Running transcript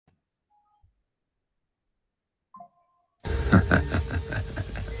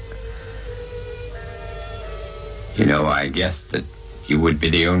I guessed that you would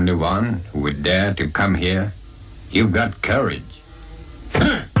be the only one who would dare to come here. You've got courage.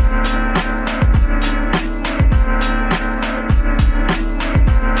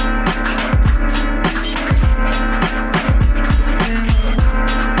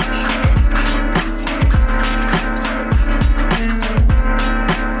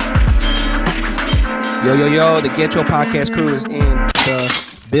 Yo, the Get Your Podcast crew is in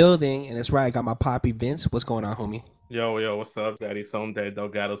the building, and that's right, I got my poppy Vince. What's going on, homie? Yo, what's up? Daddy's home. Daddy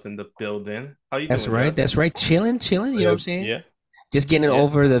Delgado's in the building. How you That's doing, right, Jess? that's right. Chilling, you know what I'm saying? Yeah. Just getting Yeah.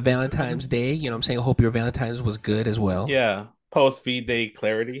 over the Valentine's Day, you know what I'm saying? I hope your Valentine's was good as well. Yeah. Post V-Day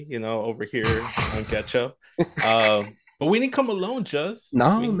clarity, over here on Get Your. But we didn't come alone, Just.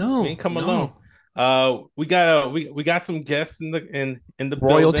 No. We didn't come alone. We got some guests in the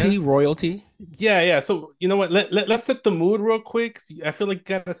building. Royalty. Yeah. So you know what? Let's set the mood real quick. I feel like you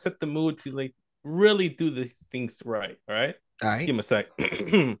gotta set the mood to like really do these things right. All right. All right. Give me a sec.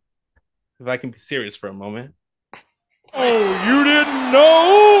 If I can be serious for a moment. Oh, you didn't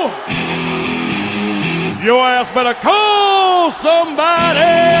know? Your ass better call somebody!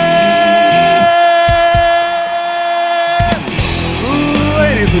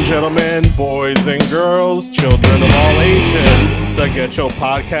 Ladies and gentlemen, boys and girls, children of all ages, the Get Your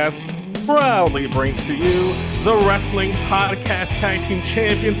Podcast proudly brings to you the Wrestling Podcast Tag Team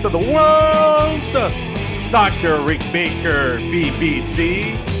Champions of the world, Dr. Rick Baker,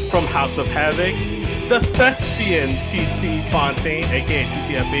 BBC, from House of Havoc, the thespian TC Fontaine, aka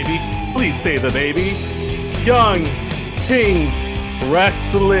TCF Baby, please say the baby, Young Kings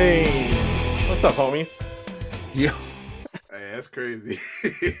Wrestling. What's up, homies? Yeah. Hey, that's crazy.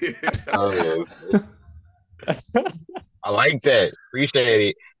 I like that. Appreciate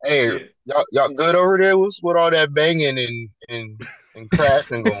it. Hey, y'all good over there? What's with all that banging and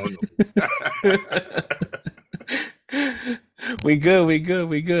crashing going on? We good.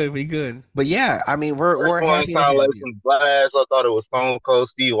 But yeah, I mean, we're happy to have like you. some blast. I thought it was Stone Cold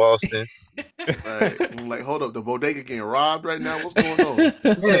Steve Austin. Right. I'm like, hold up, the bodega getting robbed right now? What's going on?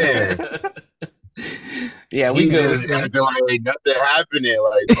 Yeah, we good. Acting like ain't nothing happening.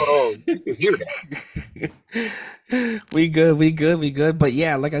 Like, oh, you can hear that. We good. But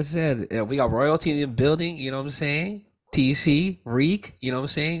yeah, like I said, we got royalty in the building. You know what I'm saying? TC, Reek. You know what I'm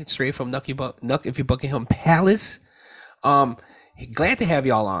saying? Straight from Nuck If You Buckingham Palace. Glad to have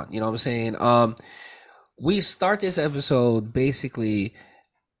y'all on. You know what I'm saying? We start this episode basically.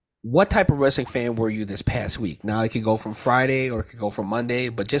 What type of wrestling fan were you this past week? Now it could go from Friday or it could go from Monday,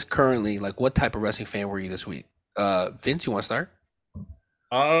 but just currently, like, what type of wrestling fan were you this week? Vince, you want to start?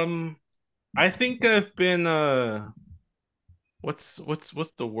 I think I've been what's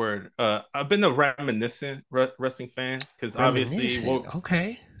the word? I've been a reminiscent wrestling fan because obviously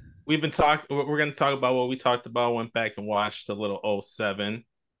okay. We're going to talk about what we talked about. Went back and watched a little 07.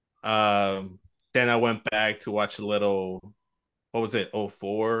 Then I went back to watch a little, what was it,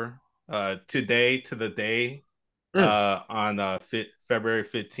 04? Today to the day on February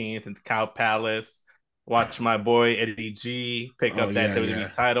 15th in the Cow Palace. Watch my boy Eddie G pick up that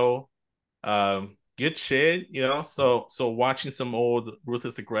WWE title. Good shit, So watching some old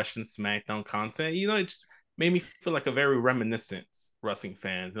Ruthless Aggression SmackDown content, it just made me feel like a very reminiscent wrestling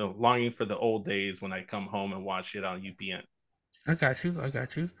fan, longing for the old days when I come home and watch it on UPN. I got you.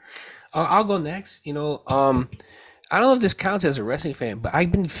 I'll go next. I don't know if this counts as a wrestling fan, but I've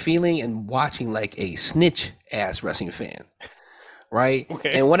been feeling and watching like a snitch ass wrestling fan, right?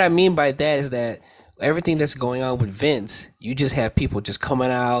 Okay. And what I mean by that is that everything that's going on with Vince, you just have people just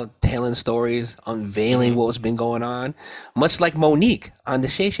coming out, telling stories, unveiling what's been going on, much like Monique on the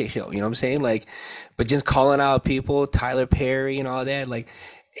Shay Shay show. You know what I'm saying? Like, but just calling out people, Tyler Perry and all that. Like,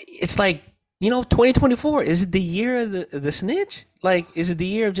 it's like, 2024, is it the year of the snitch? Like, is it the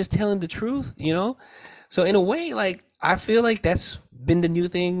year of just telling the truth? So in a way, like, I feel like that's been the new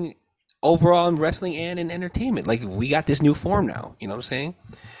thing overall in wrestling and in entertainment. Like, we got this new form now. You know what I'm saying?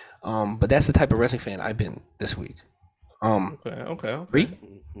 But that's the type of wrestling fan I've been this week. Okay. Reek?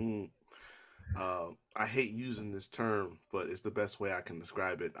 Mm-hmm. I hate using this term, but it's the best way I can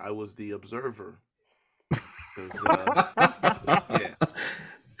describe it. I was the observer. Yeah.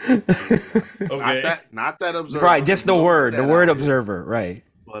 Okay. Not that observer. Right, just the word observer, right.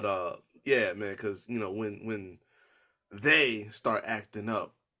 But yeah, man, because when they start acting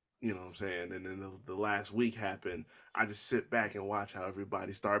up, you know what I'm saying, and then the last week happened, I just sit back and watch how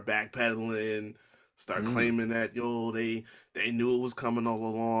everybody start backpedaling, start claiming that they knew it was coming all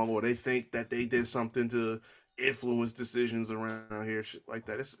along, or they think that they did something to influence decisions around here, shit like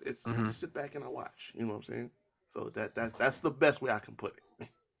that. It's I just sit back and I watch, you know what I'm saying? So that's the best way I can put it.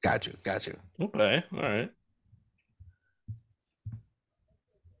 Got you. Okay, all right.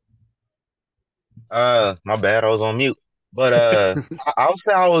 My bad, I was on mute. But I would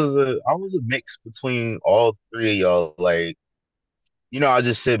say I was a mix between all three of y'all. Like, I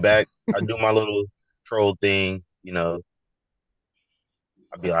just sit back, I do my little troll thing, I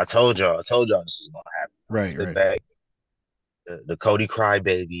told y'all this was gonna happen. Sit Right. back, the Cody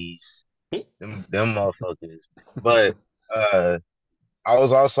crybabies, them motherfuckers. But I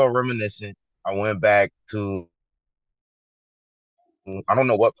was also reminiscent. I went back to I don't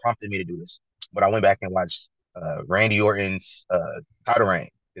know what prompted me to do this, but I went back and watched Randy Orton's Title Reign,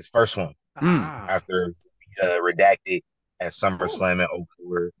 his first one Ah, after redacted at Oh, SummerSlam in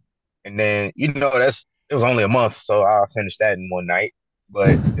 '04. And then it was only a month, so I finished that in one night.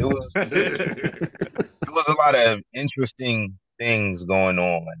 But it was a lot of interesting things going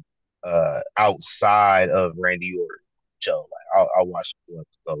on outside of Randy Orton show. Like I'll watch a few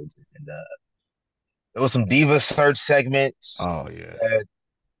episodes, and there was some Diva Search segments Oh yeah. that,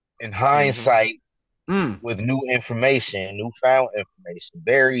 in mm-hmm, hindsight, Mm. with newfound information,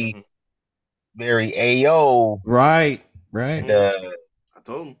 very mm-hmm. very AO. Right. And I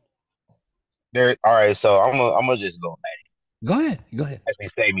told him. there. All right, so I'm gonna just go Go ahead. actually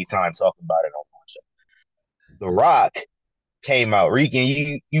save me time talking about it on my show. The Rock came out.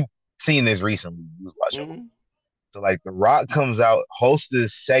 Regan, you seen this recently? You was watching. Mm-hmm. So like The Rock comes out, hosts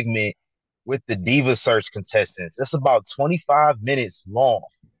this segment with the Diva Search contestants. It's about 25 minutes long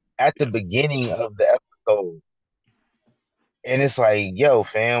at the Yeah. beginning of the episode. And it's like, yo,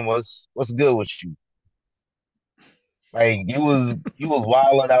 fam, what's good with you? Like you was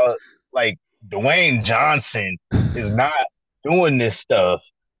wilding out. Like Dwayne Johnson is not doing this stuff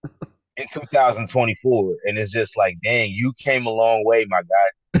in 2024. And it's just like, dang, you came a long way, my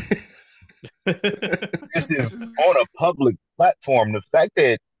guy. This is This is on a public platform. The fact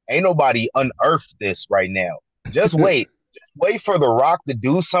that ain't nobody unearthed this right now. Just wait. Just wait for The Rock to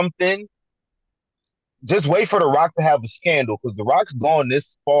do something. Just wait for The Rock to have a scandal, because The Rock's gone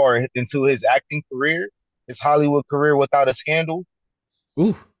this far into his acting career, his Hollywood career, without a scandal.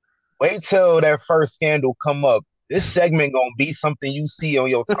 Ooh. Wait till that first scandal come up. This segment gonna be something you see on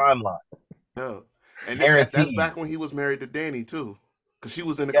your timeline. yeah. And that's Guaranteed. back when he was married to Danny too, because she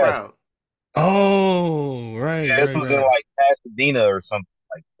was in the Yes. crowd. Oh, right. Yeah, this was in like Pasadena or something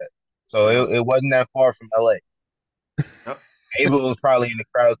like that. So Yeah. it wasn't that far from LA. Yep. Ava was probably in the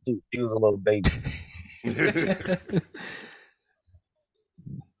crowd too. She was a little baby.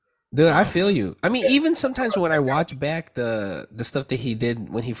 Dude, I feel you. I mean, even sometimes when I watch back the stuff that he did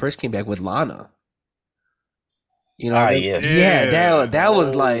when he first came back with Lana, Yeah. yeah, that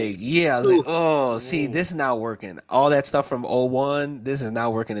was Oh. like, yeah, I was like, oh, see, Mm. this is not working. All that stuff from '01, this is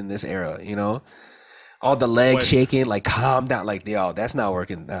not working in this era. All the leg What shaking, like calm down, like yo, that's not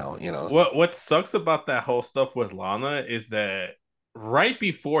working now. what sucks about that whole stuff with Lana is that right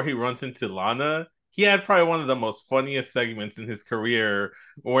before he runs into Lana, he had probably one of the most funniest segments in his career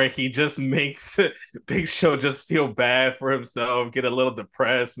where he just makes Big Show just feel bad for himself, get a little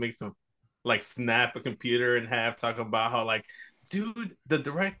depressed, makes him like snap a computer in half, talking about how like, dude, the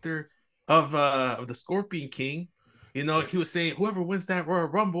director of the Scorpion King, he was saying whoever wins that Royal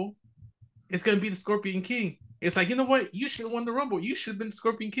Rumble, it's gonna be the Scorpion King. It's like, you know what? You should have won the Rumble. You should have been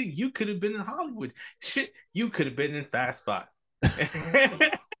Scorpion King. You could have been in Hollywood. Shit, you could have been in Fast Five.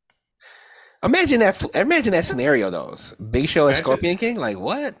 Imagine that scenario though. Big Show as Imagine Scorpion King, like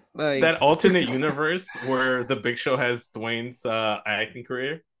what? Like that alternate universe where the Big Show has Dwayne's acting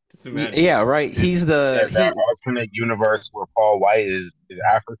career. Just imagine. yeah, right. He's the That alternate universe where Paul White is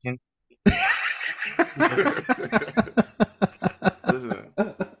African. Listen,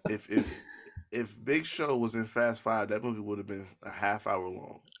 if Big Show was in Fast Five, that movie would have been a half hour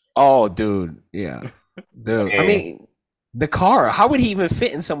long. Oh, dude, yeah, dude. I Yeah. mean, the car. How would he even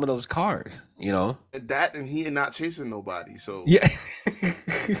fit in some of those cars? And that, and he ain't not chasing nobody. So Yeah.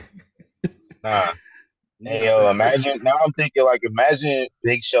 Nah. Hey, yo, imagine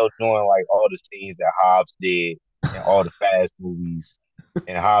Big Show doing like all the scenes that Hobbs did in all the Fast movies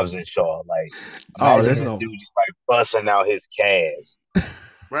and Hobbs and Shaw. Like, Oh, imagine there's this no. dude just like busting out his cast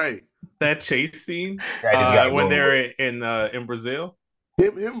right, That chase scene that he's got when going they're with. in Brazil.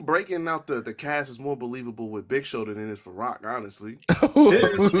 him breaking out the cast is more believable with Big Show than it is for Rock. Honestly,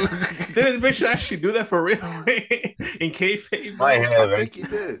 Didn't Big Show actually do that for real in kayfabe? Might Bro? have, I think he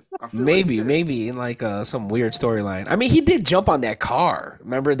did. I feel maybe, like he did. maybe in like some weird storyline. I mean, he did jump on that car.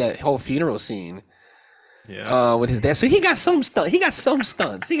 Remember that whole funeral scene? Yeah. With his dad. So he got some stunt. He got some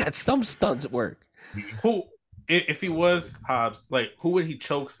stunts. He got some stunts at work. Who if he was Hobbs, like who would he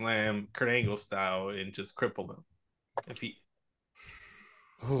choke slam Kurt Angle style and just cripple him? If he,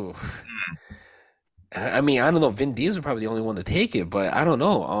 Ooh. I mean, I don't know. Vin Diesel probably the only one to take it, but I don't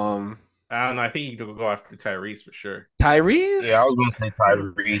know. I don't know. I think he could go after Tyrese for sure. Yeah, I Tyrese. was gonna say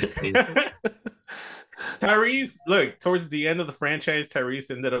Tyrese. Tyrese, look, towards the end of the franchise, Tyrese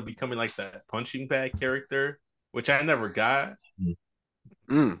ended up becoming like that punching bag character, which I never got.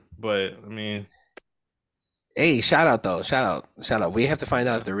 Mm. But I mean, Hey, shout out though. Shout out. We have to find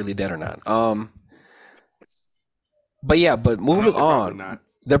out if they're really dead or not. But yeah, but moving They're probably on. not.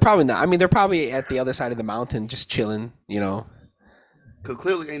 They're probably not. I mean, they're probably at the other side of the mountain, just chilling. You know. Because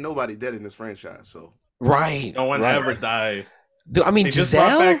clearly ain't nobody dead in this franchise. So Right. no one right. ever dies. Dude, I mean, They just brought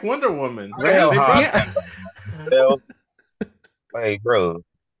Giselle. back Wonder Woman. Right? Hell, They brought, Yeah. Hell, like, bro,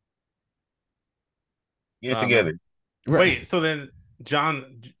 get it Oh, man. together. Right. Wait, so then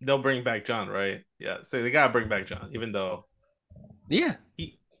John, they'll bring back John, right? Yeah, so they gotta bring back John, even though Yeah.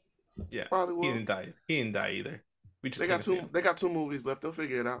 probably he will. didn't die. He didn't die either. We just They got can't see two. him. They got 2 movies left. They'll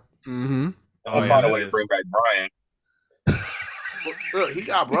figure it out. Mm-hmm. Oh I'll yeah, find a that way to is. bring back Brian. Look, he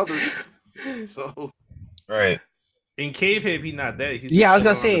got brothers. So Right. In kayfabe, he's not dead. He's Yeah, I was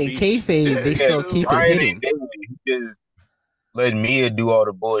just gonna chilling on say the in beach. kayfabe, they Yeah, still so keep it Brian hidden. ain't dead. He just letting Mia do all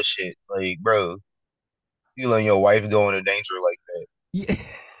the bullshit. Like, bro, you letting your wife go into danger like that. Yeah.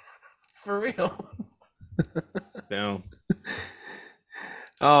 For real. Damn.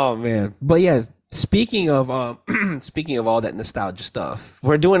 Oh man. But yeah, speaking of speaking of all that nostalgia stuff,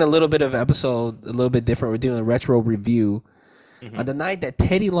 we're doing a little bit of episode a little bit different. We're doing a retro review on the night that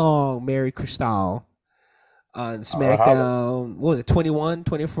Teddy Long married Kristal on SmackDown. What was it?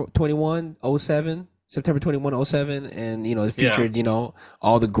 21/07, September 21/07, and you know it Yeah. featured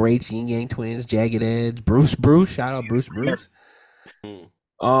all the greats, Yin Yang Twins, Jagged Edge, Bruce, shout out Bruce.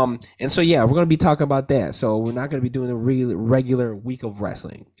 And so yeah, we're gonna be talking about that. So we're not gonna be doing a regular week of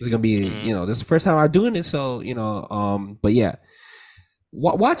wrestling. It's gonna be this is the first time I'm doing it. So but yeah,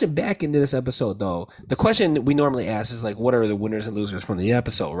 watching back into this episode though, the question we normally ask is like, what are the winners and losers from the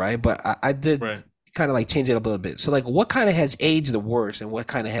episode, right? But I did Right. kind of like change it up a little bit. So like, what kind of has aged the worst and what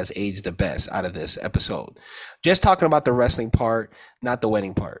kind of has aged the best out of this episode? Just talking about the wrestling part, not the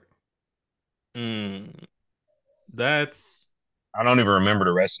wedding part. That's I don't even remember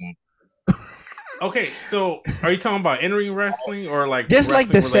the wrestling. okay. So, are you talking about in-ring wrestling or like Just like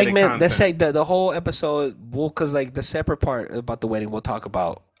the wrestling-related segment, content? the whole episode, because like the separate part about the wedding, we'll talk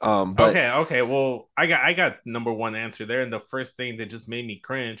about. But Okay. Well, I got number one answer there, and the first thing that just made me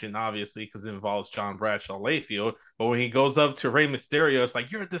cringe, and obviously because it involves John Bradshaw Layfield, but when he goes up to Rey Mysterio, it's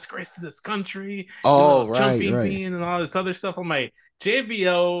like you're a disgrace to this country, you little jumping bean, and all this other stuff. I'm like,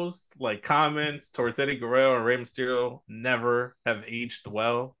 JBL's like comments towards Eddie Guerrero and Rey Mysterio never have aged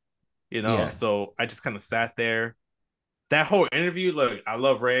well, Yeah. So I just kind of sat there. That whole interview, look, I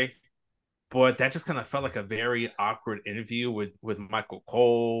love Ray, but that just kind of felt like a very awkward interview with Michael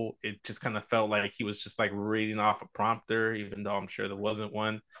Cole. It just kind of felt like he was just like reading off a prompter, even though I'm sure there wasn't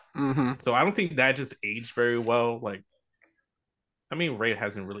one. Mm-hmm. So I don't think that just aged very well. Like, I mean, Ray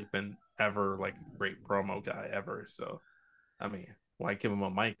hasn't really been ever like a great promo guy ever. So, I mean, why give him a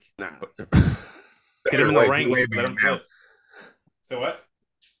mic? nah. Get him in the ring, Way let better him now. flip. So what?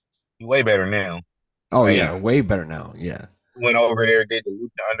 Way better now. Oh Like, yeah, way better now. Yeah. went over there, did the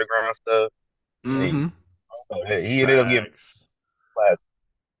Lucha Underground stuff. Mm-hmm. He ended up getting Facts. class.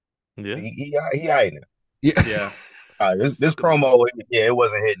 Yeah. He hiding it. Yeah. Yeah. This promo, it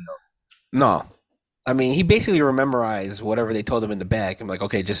wasn't hitting though. No. I mean, he basically memorized whatever they told him in the back. I'm like,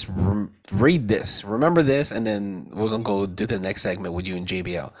 okay, just read this, remember this, and then we're gonna go do the next segment with you and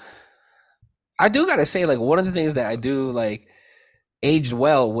JBL. I do gotta say, like, one of the things that I do like aged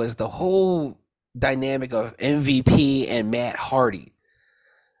well was the whole dynamic of MVP and Matt Hardy.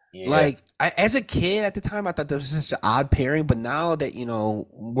 Yeah. Like, as a kid at the time, I thought this was such an odd pairing, but now that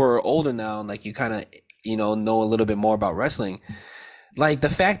we're older now, and like you kind of know a little bit more about wrestling, like the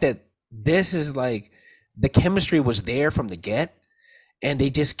fact that this is like the chemistry was there from the get, and they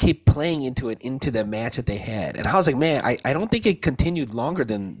just keep playing into the match that they had, and I was like, man, I don't think it continued longer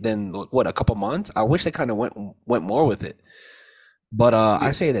than what, a couple months. I wish they kind of went more with it, but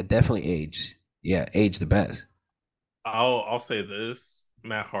I say that definitely aged the best. I'll say this.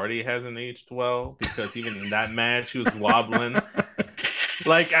 Matt Hardy hasn't aged well because even in that match he was wobbling.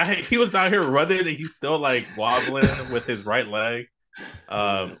 Like he was out here running and he's still like wobbling with his right leg.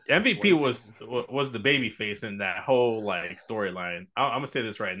 MVP was the baby face in that whole like storyline. I'm gonna say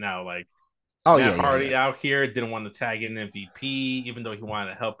this right now, like Matt Hardy out here didn't want to tag in MVP, even though he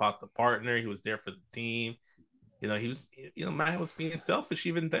wanted to help out the partner. He was there for the team. he was, man was being selfish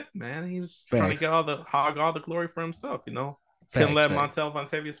even then, man. He was trying to Facts. get hog all the glory for himself, Couldn't Facts, let facts. Montel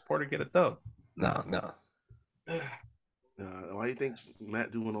Vontavious Porter get a dub. No. Why you think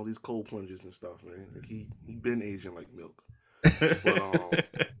Matt doing all these cold plunges and stuff, man? Like he been Asian like milk. But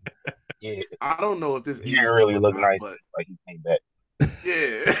Yeah, I don't know if this he didn't aged well really or look not, nice. but Like he came back.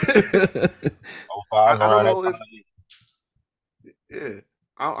 yeah. 05 I don't around that know time. if yeah.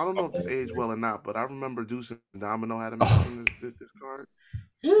 I don't know if this Okay, aged yeah. well or not, but I remember Deuce and Domino had a match on this card.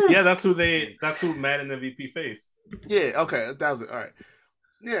 Yeah, that's who Madden MVP faced. Yeah, okay, that was it. All right.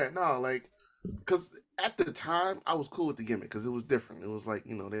 Yeah, no, like, because at the time I was cool with the gimmick because it was different. It was like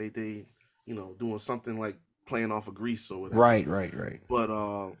they doing something like playing off of Grease or whatever. Right. But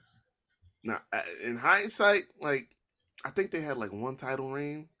now in hindsight, like I think they had like one title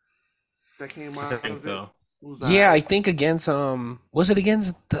reign that came I out think of it. so. It was Yeah, I alright. think against was it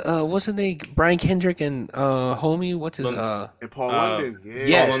against wasn't they Brian Kendrick and homie, what's his And Paul Uh, London, yeah.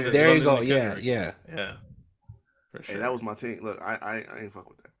 yes, London- there you London go. and Yeah, Kendrick. yeah. Yeah, for Hey, sure. that was my team. Look, I ain't fuck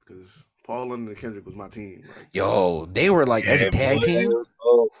with that because Paul London and Kendrick was my team. Like, Yo, they were like as a Yeah, tag boy, team. it was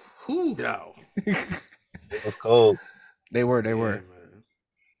cold. Whew. yo, It was cold. They were. yeah, man.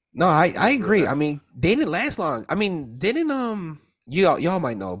 No, It I was real. agree. I mean, they didn't last long. I mean, didn't y'all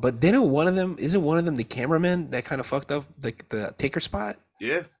might know, but didn't one of them isn't one of them the cameraman that kind of fucked up the taker spot,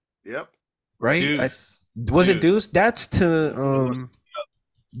 Yeah, yep. right? Deuce. Was it Deuce? That's to the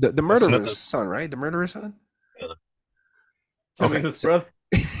That's murderer's another- son, right? The murderer's son. His so- brother,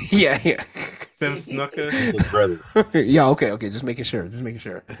 Yeah. Sim Snooker. His brother. Yeah. Okay. Just making sure. Man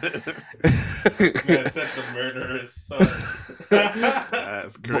said the murderer's son.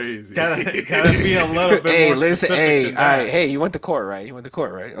 That's crazy. Gotta be a little bit Hey, more listen. specific Hey, than all right. that. Hey, you went to court, right?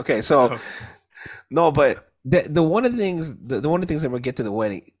 Okay. So. Oh, No, but the one of the things the one of the things that we'll get to the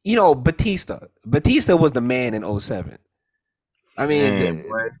wedding, Batista was the man in 07. I mean, Man,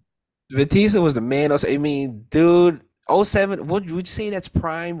 boy. Batista was the man. I mean, dude, 07. Would you say that's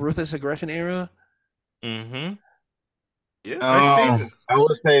prime ruthless aggression era? mm-hmm. Yeah, I think- I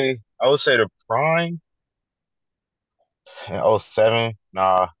would say the prime in 07.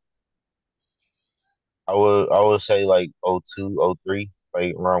 Nah, I would say like 02, 03,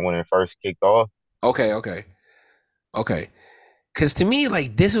 like around when it first kicked off. Okay. Because to me,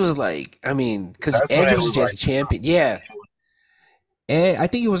 like this was like, I mean, because That's when Edge it was was just like, champion. Yeah, and I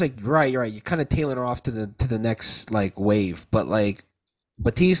think it was like right. You're kind of tailing off to the next like wave, but like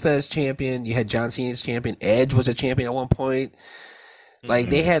Batista as champion, you had John Cena as champion, Edge was a champion at one point.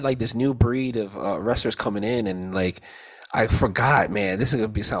 Like they had like this new breed of wrestlers coming in, and like I forgot, man, this is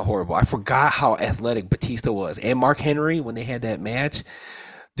gonna sound horrible. I forgot how athletic Batista was, and Mark Henry when they had that match,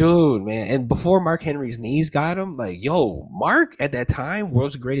 dude, man. And before Mark Henry's knees got him, like yo, Mark at that time,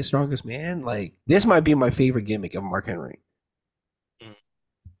 world's greatest, strongest man. Like this might be my favorite gimmick of Mark Henry.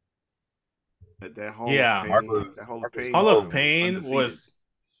 that Hall Yeah. of Mark Pain. was- That Hall of Mark was Pain. Hall Oh, of Pain undefeated. was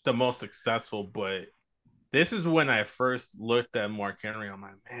the most successful, but this is when I first looked at Mark Henry. I'm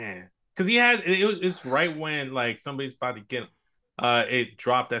like, man, because it's right when like somebody's about to get it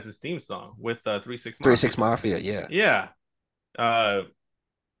dropped as his theme song with 3-6 3-6 Mafia, yeah. Yeah.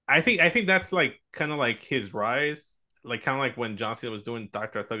 I think that's like kind of like his rise, like kind of like when John Cena was doing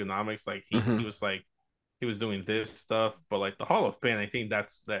Dr. Thugonomics, like he was like he was doing this stuff, but like the Hall of Fame, I think that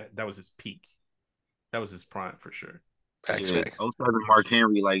was his peak. That was his prime for sure. Facts. 07 Mark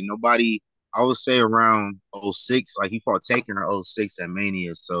Henry, like nobody, I would say around 06, like he fought Taker in 06 at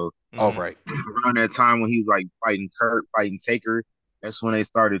Mania. So Oh, right. around that time when he was like fighting Kurt, fighting Taker, that's when they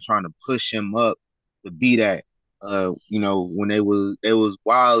started trying to push him up to be that. When they was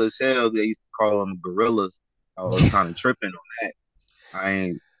wild as hell, they used to call them gorillas. I was kind of tripping on that. I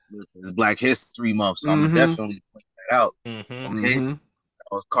ain't. It's Black History Month, so I'm gonna definitely point that out. Mm-hmm. Okay,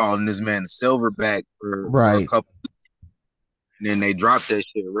 I was calling this man a silverback for a Right. couple, and then they dropped that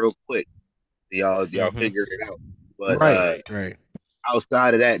shit real quick. Y'all figured it out. But Right.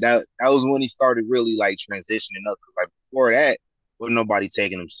 outside of that was when he started really like transitioning up. 'Cause, like before that, wasn't nobody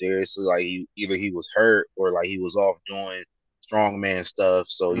taking him seriously. Like either he was hurt or like he was off doing strongman stuff,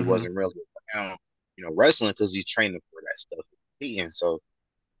 so he wasn't really around, wrestling because he's training for that stuff, competing. So,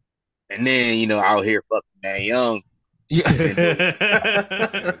 and then out here fucking Man Young,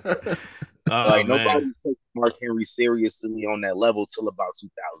 like nobody took Mark Henry seriously on that level till about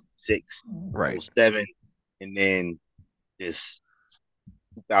 2006, Right. 07, and then this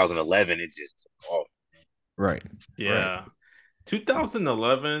 2011 it just took off. Right. Yeah.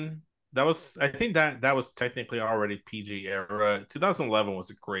 2011, I think that was technically already PG era. 2011 was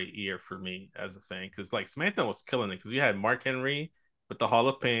a great year for me as a fan because like SmackDown was killing it because you had Mark Henry, with the Hall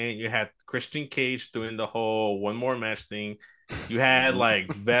of Pain. You had Christian Cage doing the whole one more match thing. You had like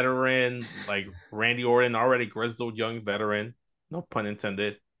veteran, like Randy Orton, already grizzled young veteran, no pun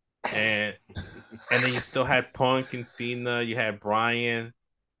intended. And then you still had Punk and Cena. You had Bryan,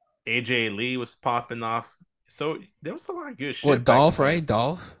 AJ Lee was popping off. So there was a lot of good shit. What, Dolph, right?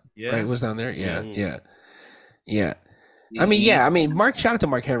 Dolph, Yeah. right, was down there. Yeah, Yeah. yeah. I mean, Mark. Shout out to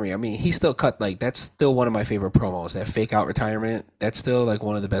Mark Henry. I mean, he still cut like that's still one of my favorite promos. That fake out retirement. That's still like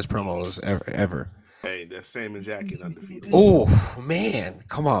one of the best promos ever. Hey, that's Sam and Jackie and undefeated. Oh man,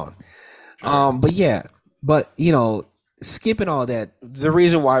 come on. Sure. But you know, skipping all that, the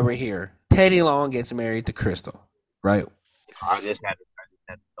reason why we're here, Teddy Long gets married to Kristel, right? I just had to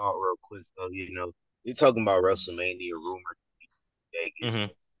thought real quick. So you're talking about WrestleMania rumors. Vegas. Mhm.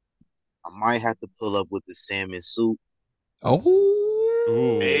 I might have to pull up with the salmon soup. Oh,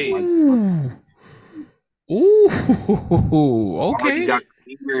 Ooh. Hey. ooh, okay. I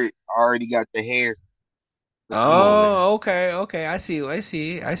already got the hair. Oh, okay. I see what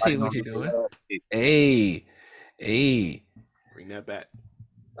you're doing. Hey. Bring that back.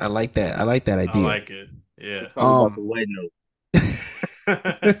 I like that I idea. like it. Yeah. Talk about the wedding.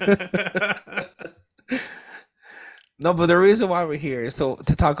 No, but the reason why we're here is to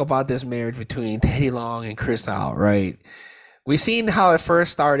talk about this marriage between Teddy Long and Kristel, right? We've seen how it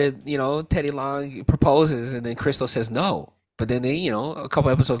first started. You know, Teddy Long proposes, and then Kristel says no. But then they, a couple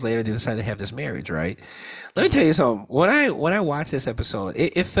episodes later, they decide to have this marriage, right? Let me tell you something. When I watched this episode,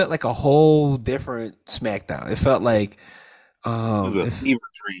 it felt like a whole different SmackDown. It felt like, It was a fever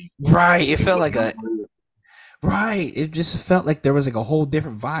dream. Right. It felt like Right. It just felt like there was like a whole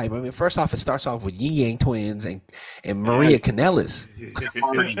different vibe. I mean, first off, it starts off with Yin Yang Twins and Maria Kanellis.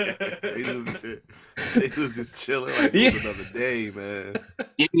 They was just chilling like it was another day, man.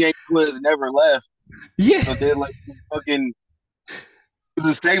 Yin Yang Twins never left. Yeah. So they're like fucking. It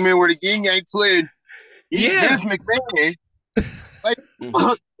was a segment where the Yin Yang Twins eat Vince McMahon. Like,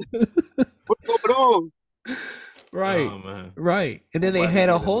 what's going on? Right. Oh, right. And then they had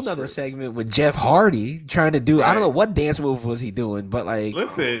a whole nother segment with Jeff Hardy trying to do, I don't know what dance move was he doing, but like.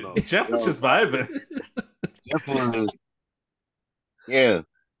 Listen, Jeff was just vibing. Jeff was. Yeah.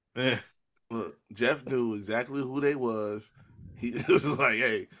 Look, Jeff knew exactly who they was. He was just like,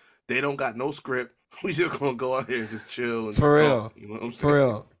 hey, they don't got no script. We just gonna go out here and just chill and For just real. talk, you know what I'm saying? For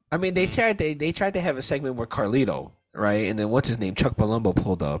real. I mean, they tried to have a segment where Carlito, right? And then what's his name? Chuck Palumbo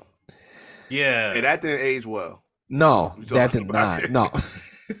pulled up. Yeah. And that didn't age well. No, that did not. No.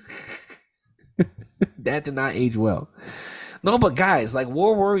 That did not age well. No, but guys, like,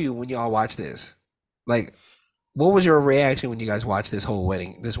 where were you when y'all watched this? Like, what was your reaction when you guys watched this whole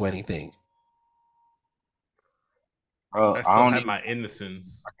wedding thing? Bro, I still had my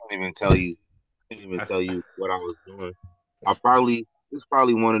innocence. I can't even tell you. I can't even tell you what I was doing. It's probably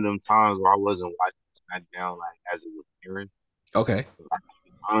one of them times where I wasn't watching SmackDown like as it was airing. Okay.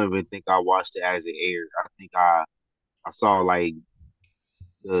 I don't even think I watched it as it aired. I think I saw like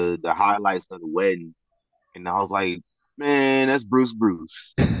the highlights of the wedding, and I was like, man, that's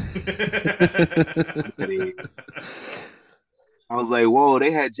Bruce. I was like, whoa,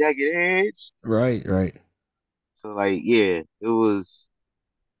 they had Jagged Edge. Right. So like, yeah, it was.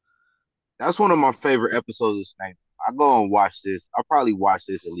 That's one of my favorite episodes of SmackDown. I go and watch this. I probably watch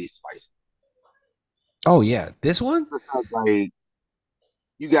this at least twice. Oh yeah, this one. Like,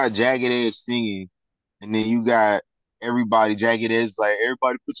 you got Jagged Edge singing, and then you got everybody. Jagged Edge like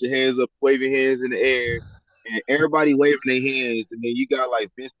everybody put your hands up, waving hands in the air, and everybody waving their hands, and then you got like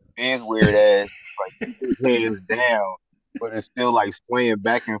Vince McMahon's weird ass like keep his hands down, but it's still like swaying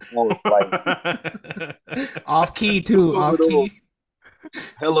back and forth like off key too. Off key.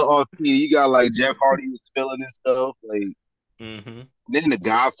 Hella off key. You got like Jeff Hardy was feeling this stuff. Like, then the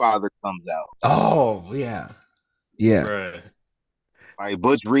Godfather comes out. Oh yeah. Right. Like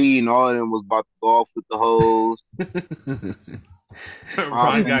Butch Reed and all of them was about to go off with the hose.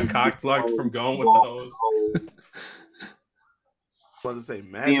 Ron got cock blocked from going with the hose. I was about to say,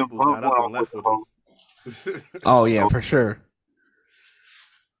 mad people got up and left with him. Oh yeah, for sure.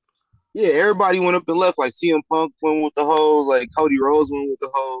 Yeah, everybody went up and left. Like CM Punk went with the hose. Like Cody Rhodes went with the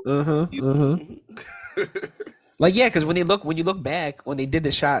hose. Like yeah, because when you look back, when they did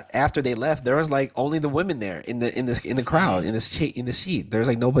the shot after they left, there was like only the women there in the crowd in the seat. There's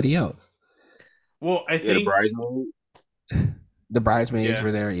like nobody else. Well, I think the bridesmaids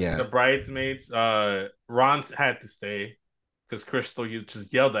were there. Yeah, the bridesmaids. Ron had to stay because Kristel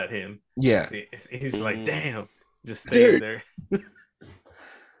just yelled at him. Yeah, he's like, "Damn, just stay there."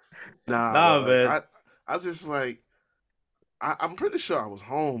 Nah, man. I was just like, I'm pretty sure I was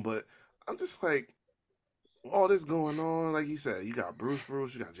home, but I'm just like, all this going on, like he said, you got Bruce, you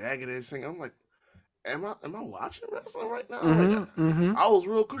got Jagged Edge singing. I'm like, am I watching wrestling right now? I was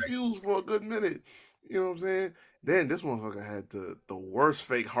real confused for a good minute. You know what I'm saying? Then this motherfucker had the worst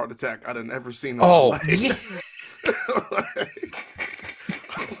fake heart attack I'd ever seen in my life. Yeah.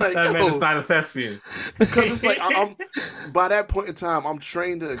 Like, that man is not a thespian. Because it's like I'm by that point in time, I'm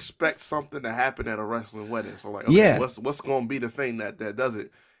trained to expect something to happen at a wrestling wedding. So like, okay, what's gonna be the thing that does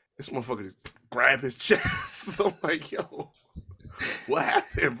it? This motherfucker just grab his chest. So I'm like, yo, what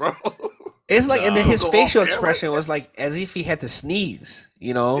happened, bro? It's like, and then his facial expression was like as if he had to sneeze,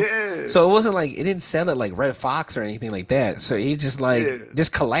 you know? Yeah. So it wasn't like, it didn't sound like Red Fox or anything like that. So he just like,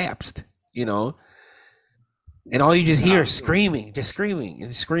 just collapsed, you know? And all you just hear is screaming from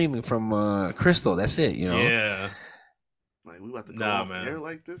Kristel. That's it, you know? Yeah. Like, we about to go off air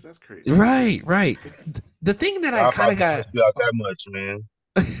like this? That's crazy. Right. The thing that I kind of got... out that much, man.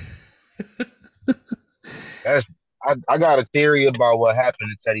 I got a theory about what happened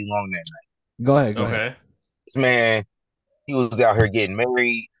to Teddy Long that night. Go ahead. This man, he was out here getting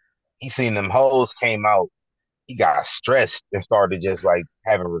married. He seen them hoes came out. He got stressed and started just like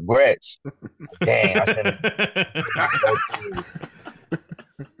having regrets. Dang, I shouldn't.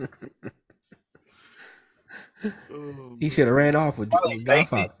 He should have ran off with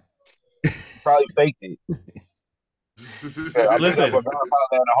Godfather. Probably faked it. Listen,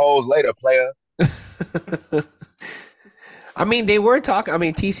 the hoes later, player. I mean, they were talking. I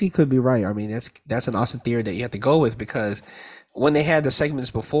mean, TC could be right. I mean, that's an awesome theory that you have to go with, because when they had the segments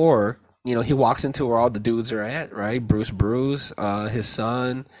before, you know, he walks into where all the dudes are at, right? Bruce, his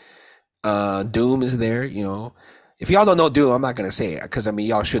son, Doom is there. You know, if y'all don't know Doom, I'm not gonna say it, because I mean,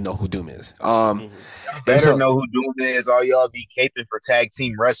 y'all should know who Doom is. Better know who Doom is. All y'all be caping for tag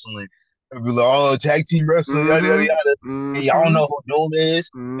team wrestling. Be like, oh, tag team wrestling, yada yada yada. And y'all know who Doom is,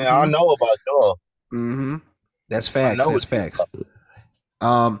 and I know about y'all. That's facts. That's facts.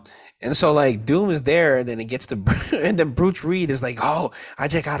 And so like Doom is there, and then it gets to, and then Bruce Reed is like, "Oh, I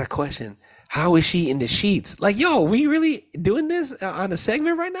just got a question. How is she in the sheets?" Like, yo, we really doing this on a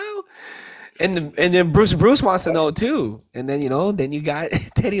segment right now? And then Bruce wants to know too. And then, you know, then you got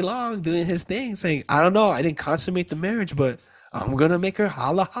Teddy Long doing his thing, saying, "I don't know, I didn't consummate the marriage, but I'm gonna make her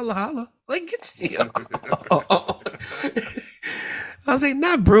holla holla holla." Like, I was like,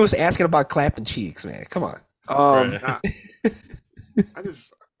 not Bruce asking about clapping cheeks, man. Come on. I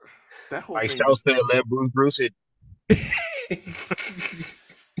just, that whole like thing Shaw said, let Bruce hit.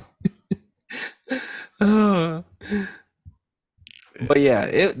 But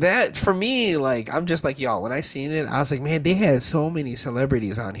yeah, that for me, like, I'm just like, y'all, when I seen it, I was like, man, they had so many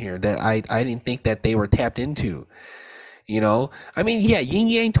celebrities on here that I didn't think that they were tapped into. You know, I mean, yeah, Yin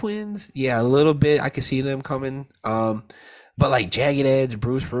Yang Twins, yeah, a little bit. I could see them coming. But like Jagged Edge,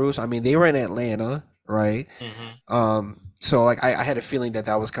 Bruce, I mean, they were in Atlanta, right? So like I had a feeling that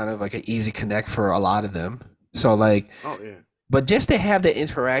was kind of like an easy connect for a lot of them. So like, oh yeah. But just to have the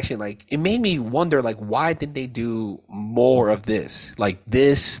interaction, like, it made me wonder, like, why didn't they do more of this, like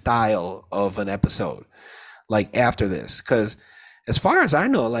this style of an episode, like after this? Because as far as I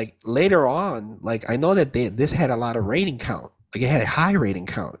know, like later on, like I know that this had a lot of rating count, like it had a high rating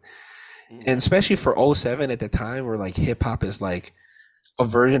count, and especially for 07 at the time, where like hip hop is like a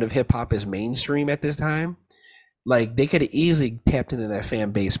version of hip hop is mainstream at this time, like they could have easily tapped into that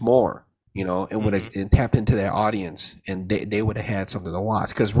fan base more. You know, and would have tapped into their audience, and they would have had something to watch.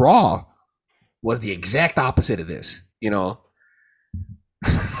 Because Raw was the exact opposite of this. You know,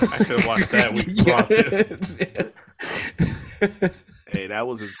 I could have watched that with Raw too. Hey, that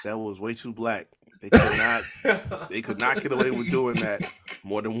was way too black. They could not get away with doing that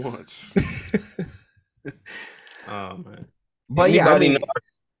more than once. Oh man! But yeah, I mean,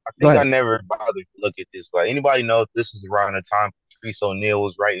 I think I never bothered to look at this. But anybody know if this was around the time Patrice O'Neal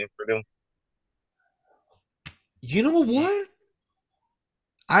was writing for them? You know what?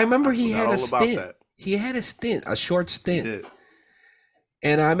 I remember he had a stint. He had a stint, a short stint.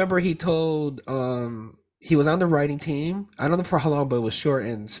 And I remember he told he was on the writing team. I don't know for how long, but it was short.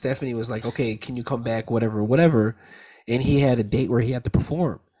 And Stephanie was like, "Okay, can you come back? Whatever." And he had a date where he had to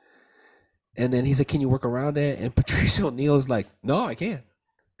perform. And then he said, "Can you work around that?" And Patrice O'Neal was like, "No, I can't."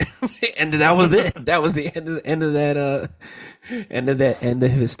 And that was it. That was the end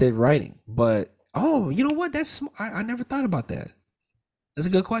of his stint writing. But oh, you know what? That's I never thought about that. That's a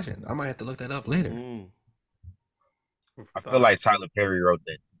good question. I might have to look that up later. I feel like Tyler Perry wrote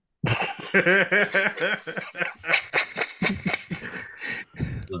that.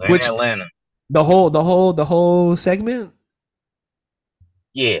 It was in Atlanta. The whole segment?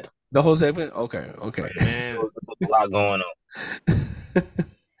 Yeah. The whole segment? Okay. Man, there was a lot going on.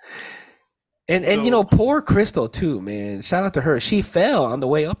 And poor Kristel too, man. Shout out to her. She fell on the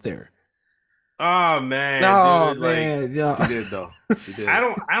way up there. Oh man, Oh dude, man, She did though. She did. I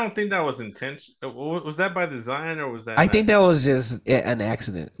don't think that was intentional. Was that by design or was that? I think that was just an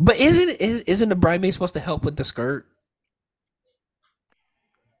accident. But isn't the bridesmaid supposed to help with the skirt?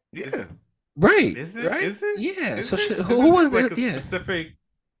 Yeah. Right. Is it? Right? Is it? Yeah. Is So it? who was like that? a Yeah. specific?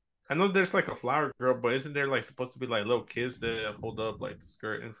 I know there's like a flower girl, but isn't there like supposed to be like little kids that hold up like the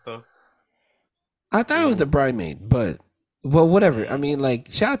skirt and stuff? I thought it was the bridesmaid, but well, whatever. I Mm. mean, like,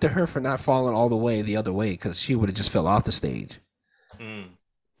 shout out to her for not falling all the way the other way because she would have just fell off the stage.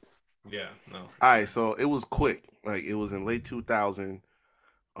 Yeah, no. All right, so it was quick. Like it was in late 2000.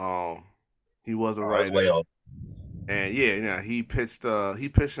 He was a writer, way off. and he pitched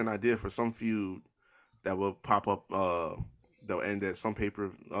an idea for some feud that would pop up that would end at some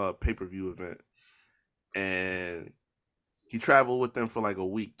pay-per-view event, and he traveled with them for like a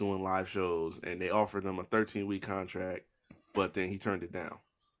week doing live shows, and they offered him a 13-week contract, but then he turned it down.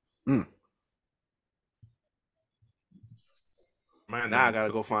 Man, Now I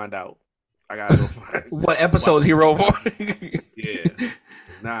gotta go find out. I gotta go find What episodes he wrote for? Yeah.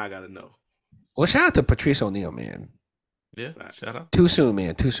 Now I gotta know. Well, shout out to Patrice O'Neal, man. Yeah, shout out. Too soon,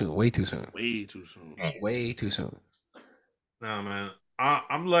 man. Too soon. Way too soon. Way too soon. Way too soon. No, man.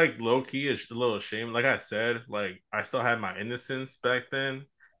 I'm like low key a little ashamed. Like I said, like I still had my innocence back then,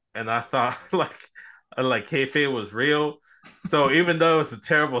 and I thought like kayfabe was real. So even though it's a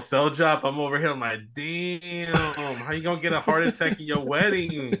terrible sell job, I'm over here. I'm like, damn, how you gonna get a heart attack in your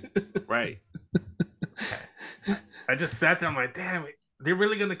wedding? Right. I just sat there. I'm like, damn, they're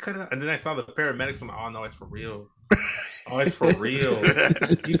really gonna cut it out. And then I saw the paramedics. I'm like, oh no, it's for real. Oh, it's for real.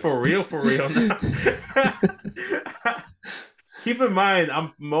 You for real now. Keep in mind,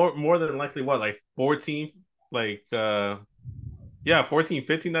 I'm more than likely like 14, 14,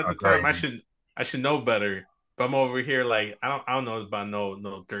 15 at the time. I should know better. But I'm over here like I don't know about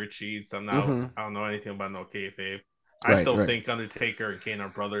no dirt sheets. I don't know anything about no kayfabe. I still think Undertaker and Kane are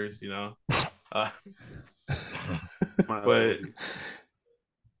brothers, but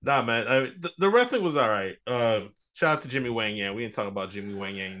nah, man. The wrestling was all right. Shout out to Jimmy Wang Yang. We didn't talk about Jimmy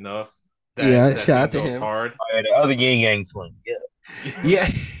Wang Yang enough. That shout out to him. Hard. The other Yin Yang twin. Yeah.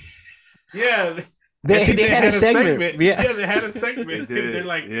 They had a segment. Yeah, they had a segment. They're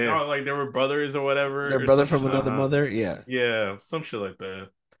like, like they were brothers or whatever. Their brother from another mother. Yeah. Yeah, some shit like that.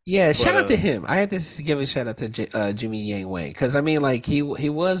 Yeah, shout out to him. I had to give a shout out to Jimmy Yang Wang because I mean, like he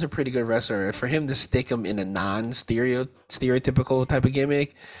was a pretty good wrestler. For him to stick him in a stereotypical type of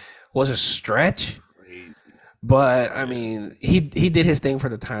gimmick was a stretch. Crazy. But I mean, he did his thing for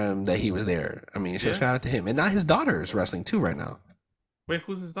the time that he was there. I mean, so shout out to him. And now his daughter is wrestling too right now. Wait,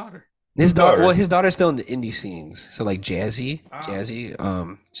 who's his daughter? His daughter's still in the indie scenes. So like Jazzy. I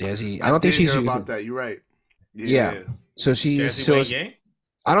don't think she's using about that. You're right. Yeah. So she's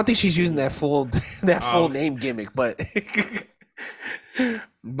I don't think she's using that full name gimmick, but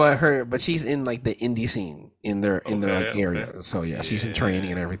she's in like the indie scene in their like area. Okay. So she's in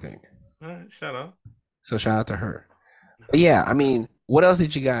training and everything. All right, shout out. So shout out to her. But yeah, I mean, what else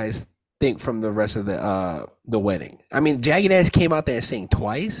did you guys think from the rest of the wedding? I mean, Jagged Edge came out there and sang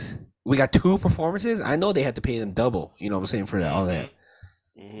twice. We got 2 performances. I know they had to pay them double. You know what I'm saying, for that, all that.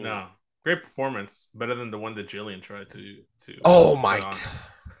 Mm-hmm. No, great performance. Better than the one that Jillian tried to. Oh my!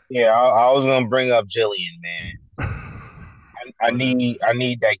 Yeah, I was gonna bring up Jillian, man. I need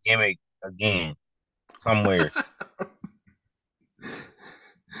that gimmick again somewhere.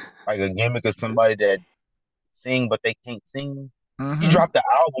 Like a gimmick of somebody that sing but they can't sing. Mm-hmm. He dropped the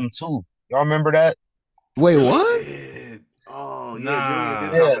album too. Y'all remember that? Wait, what? Oh yeah,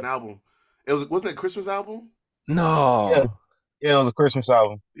 Jillian did drop an album. Wasn't it a Christmas album? No. Yeah, it was a Christmas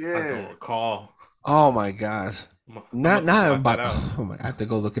album. Yeah. I don't recall. Oh my gosh. Not about. Oh my! I have to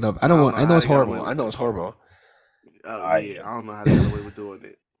go look it up. I know it's horrible. I know it's horrible. I don't know how they got away with doing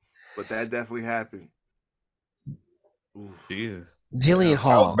it, but that definitely happened. Oof. Jesus. Jillian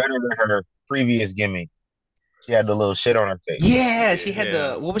Hall. Better than her previous gimmick. She had the little shit on her face. Yeah, she had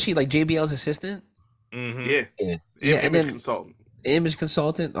the. What was she like? JBL's assistant. Mm-hmm. Yeah. Image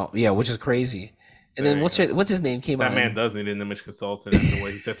consultant. Oh yeah, which is crazy. And then what's his name came out? That man does need an image consultant after the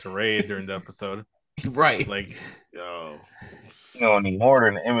way he said to Ray during the episode. Right. Like, yo. You don't need more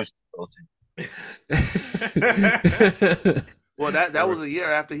than an image consultant. Well, that was a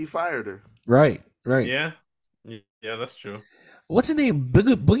year after he fired her. Right. Yeah, that's true. What's his name?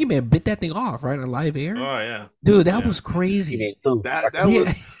 Boogeyman bit that thing off, right, on live air. Oh yeah, dude, that was crazy.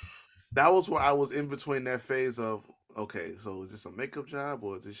 That was where I was in between that phase of okay, so is this a makeup job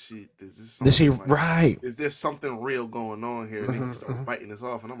or is this Does she something like, right? is there something real going on here? And then he Uh-huh, started uh-huh. biting this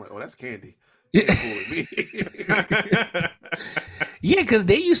off, and I'm like, oh, that's Candy. Yeah, You ain't fooling me. yeah, because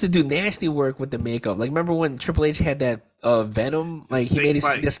they used to do nasty work with the makeup. Like, remember when Triple H had that Venom? The Like, he made snake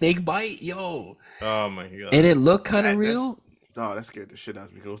bite. the snake bite, yo, Oh my and god. it looked kind of That's real that scared the shit out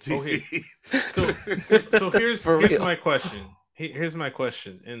of me on Okay. TV. So for here's real. my question. Here's my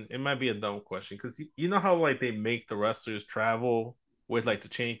question, and it might be a dumb question because you know how like they make the wrestlers travel with like the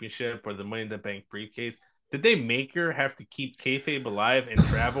championship or the Money in the Bank briefcase. Did they make her have to keep kayfabe alive and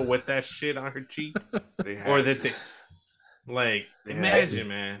travel with that shit on her cheek, They or had that to. they like They had to. imagine,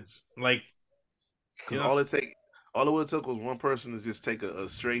 man, like you Because know, all it would took was one person to just take a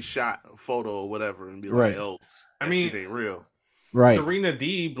straight shot, a photo or whatever, and be like, Right, "Oh, I that shit mean, ain't real." right. Serena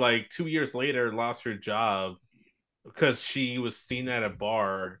Deeb like 2 years later lost her job because she was seen at a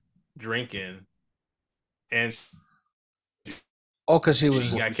bar drinking and Oh, because she She's she was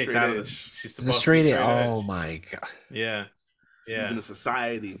supposed to got be kicked straight out of the. edge. She's the supposed to be straight. straight Oh edge. my god, Yeah, Even yeah, the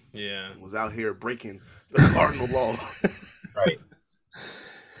society yeah. was out here breaking the cardinal laws. Right.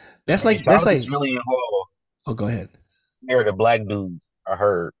 that's Hey, like shout that's out to like. Julian Hall. Oh, go ahead. Married a black dude. I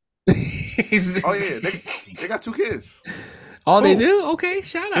heard. Oh yeah, they got 2 kids. Oh, they Who? do? Okay,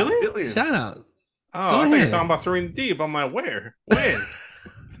 shout out, Really? Billion. shout out. Oh, Go I thought you were talking ahead. about Serena Deeb. I'm like, where? When?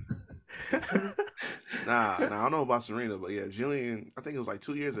 Nah, I don't know about Serena, but yeah, Jillian. I think it was like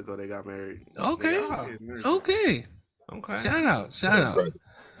 2 years ago they got married. They got Okay, two Oh, kids and everything. okay. okay. Shout out, What shout up, out. brother?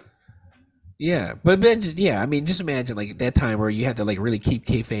 Yeah, yeah. I mean, just imagine like that time where you had to like really keep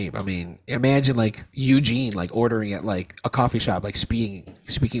kayfabe. I mean, imagine like Eugene like ordering at like a coffee shop, like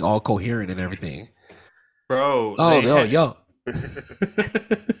speaking all coherent and everything. Bro, Oh, they no, had yo.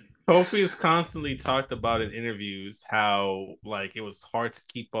 Kofi has constantly talked about in interviews how like it was hard to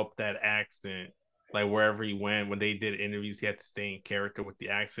keep up that accent. Like wherever he went, when they did interviews, he had to stay in character with the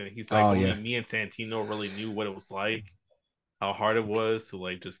accent. He's like, Oh only yeah. me and Santino really knew what it was like, how hard it was to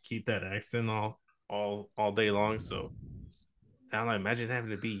like just keep that accent all day long. So I don't know, imagine having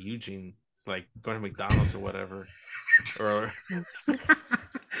to be Eugene, like going to McDonald's or whatever. Or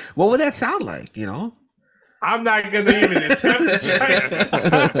What would that sound like? You know. I'm not gonna even attempt to try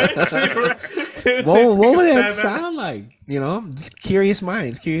What take a would that stab at. sound like? You know, just curious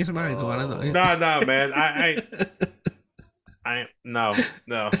minds. Curious minds want to know. No, man.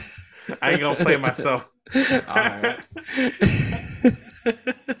 No. I ain't gonna play myself. All right.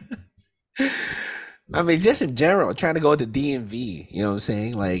 I mean, just in general, trying to go to DMV. You know what I'm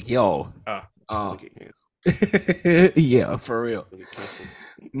saying? Like, yo, Gonna get canceled. yeah, for real. Gonna get canceled.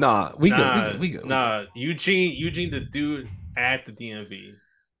 Nah, we good. Nah. Eugene, the dude at the DMV,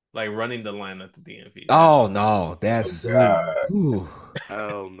 like running the line at the DMV. Oh no, Oh, that's God. ooh,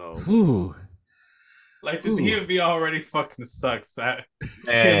 Hell no. ooh, Like the ooh. DMV already fucking sucks. Man,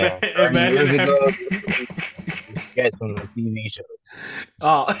 30 Imagine years ago, having. the sketch from the TV show.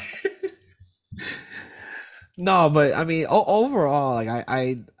 Oh. No, but I mean, overall, like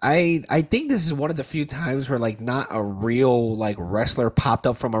I think this is one of the few times where like not a real like wrestler popped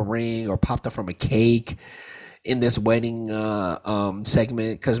up from a ring or popped up from a cake in this wedding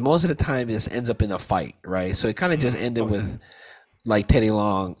segment, because most of the time this ends up in a fight, right? So it kind of just ended with like Teddy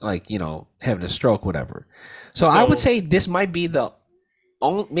Long, like, you know, having a stroke, whatever. So I would So say this might be the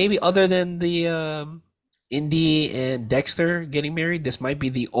only, maybe other than the Indy and Dexter getting married, this might be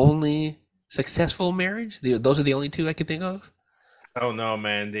the only successful marriage. Those are the only two I could think of. oh no,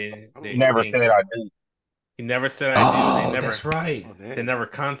 man. Never said I do. He never said I do. Oh, that's right. Oh, They damn. never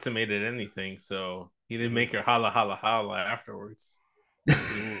consummated anything, so he didn't make her holla holla holla afterwards.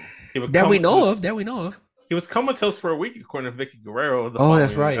 He would That come we know was- of. That we know of. He was comatose for a week, according to Vicky Guerrero. The Oh,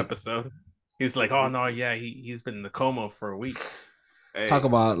 that's following right. episode, he's like, "Oh no, yeah, he's been in the coma for a week." Hey, Talk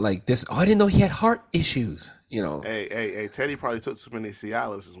about like this. Oh, I didn't know he had heart issues. You know. hey, Teddy probably took too many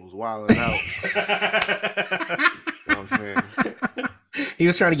Cialis and was wilding out. You know what I'm saying? He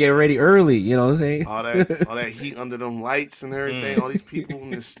was trying to get ready early. You know what I'm saying? All that heat under them lights and everything. All these people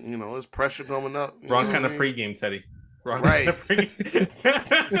and this, you know, there's pressure coming up. You Wrong know kind what of I mean? pregame, Teddy. Wrong Right. kind of pregame.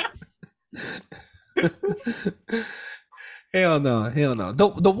 Hell no, hell no.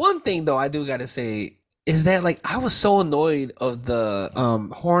 The one thing though I do gotta say is that like I was so annoyed of the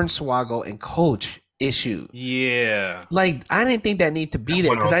Hornswoggle and Coach issue. Yeah. Like I didn't think that need to be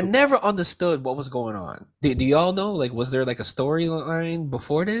there because I never understood what was going on. Do y'all know? Like, was there like a storyline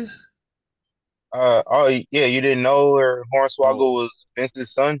before this? Oh yeah, you didn't know where Hornswoggle Oh. was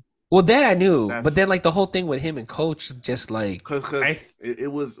Vince's son? Well, that I knew, but That's- then like the whole thing with him and Coach, just like Cause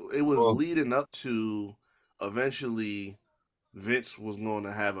it was Well- leading up to eventually Vince was going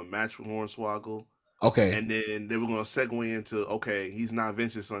to have a match with Hornswoggle. Okay. And then they were going to segue into, okay, he's not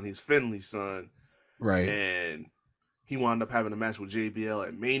Vince's son, he's Finley's son. Right. And he wound up having a match with JBL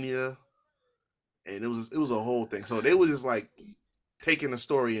at Mania. And it was a whole thing. So they were just like taking the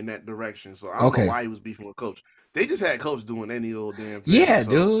story in that direction. So I don't know why he was beefing with Coach. They just had Coach doing any old damn thing. Yeah, so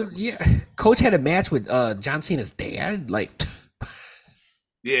dude. Yeah. Coach had a match with John Cena's dad. Like,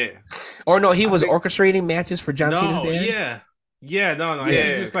 yeah. Or no, he was orchestrating matches for John Cena's dad. Yeah. Yeah, no. I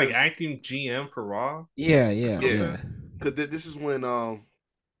think he was like acting GM for Raw. Yeah. Because this is when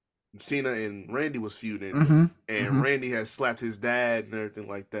Cena and Randy was feuding, and Randy had slapped his dad and everything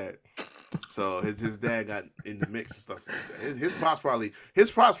like that. So his dad got in the mix and stuff like that.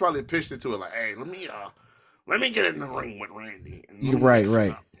 His pops probably pitched it to it like, hey, let me get in the ring with Randy. And right. You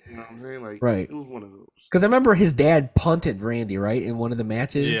know what I'm saying? Like, right. It was one of those. Because I remember his dad punted Randy, right, in one of the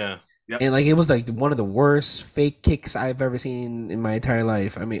matches. Yeah. Yep. And like it was like one of the worst fake kicks I've ever seen in my entire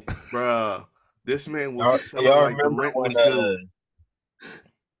life. I mean, bruh, this man was selling like the rent was due.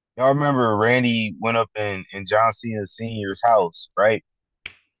 Y'all remember Randy went up in John Cena Senior's house, right?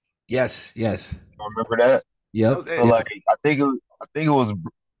 Yes. Y'all remember that? Yep. So like, I think it was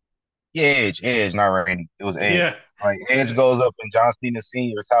Edge, not Randy. It was Edge. Yeah. Like Edge goes up in John Cena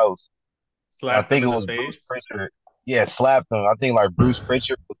Senior's house. Slapped I think him it in was the Bruce face. Pritchard. Yeah, slapped him. I think like Bruce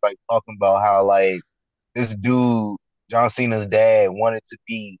Pritchard was like talking about how like this dude, John Cena's dad, wanted to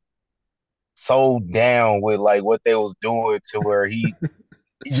be so down with like what they was doing to where he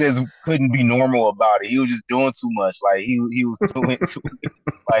just couldn't be normal about it. He was just doing too much. Like he was doing too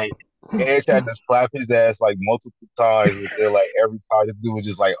like Edge had to slap his ass like multiple times, and then like every time the dude was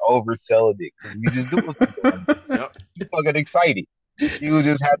just like overselling it because he was just doing too damn much. Yep. He fucking excited. He was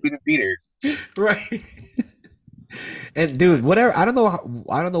just happy to be there. Right. And dude, whatever. I don't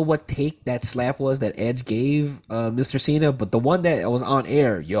know what take that slap was that Edge gave Mr. Cena, but the one that was on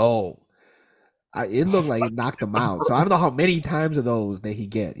air, it looked like it knocked him out. So I don't know how many times of those that he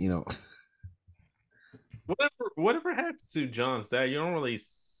get. Whatever happened to John's dad? You don't really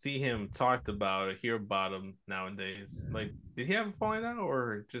see him talked about or hear about him nowadays. Like, did he have a falling out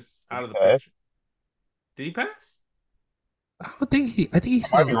or just out of the picture? Did he pass? I don't think he. I think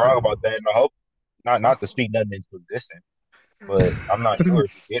he's. I might be wrong about that, and I hope not to speak nothing into existence, but I'm not sure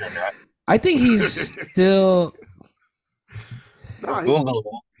if he did or not. I think he's still.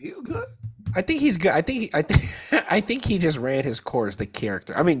 He's good. I think he's good. I think he just ran his course. The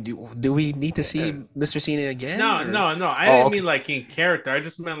character. I mean, do we need to see Mr. Cena again? No. I didn't mean like in character. I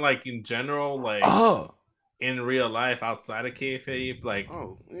just meant like in general, like in real life outside of kayfabe. Like,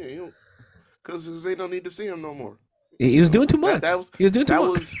 because they don't need to see him no more. He was doing too much. He was doing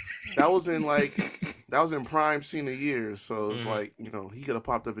too much. That was in prime Cena years. So it's like, he could have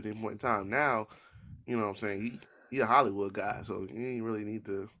popped up at any point in time. Now, you know what I'm saying? He a Hollywood guy, so you ain't really need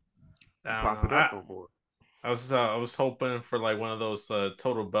to pop it up no more. I was hoping for like one of those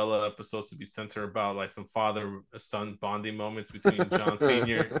Total Bella episodes to be centered about like some father son bonding moments between John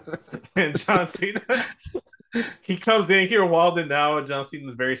Senior and John Cena. He comes in here wilding now, and John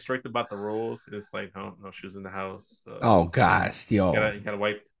Cena's very strict about the rules. It's like no shoes in the house. Oh gosh, yo, you gotta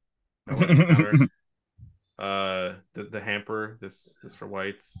wipe the counter. The hamper. This for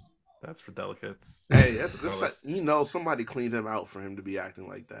whites. That's for delicates. Hey, that's like, somebody cleaned him out for him to be acting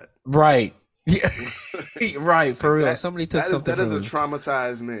like that. Right. Yeah. Right, for real. Somebody took something. That is a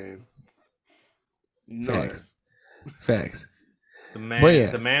traumatized man. Facts. The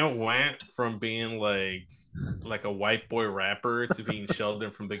man went from being like a white boy rapper to being Sheldon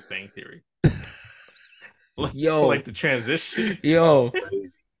from Big Bang Theory. Like the transition. Yo.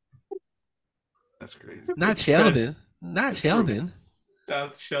 That's crazy. Not Sheldon. Not Sheldon.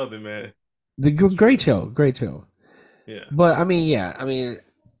 That's Sheldon, man. The great show. Yeah. But I mean,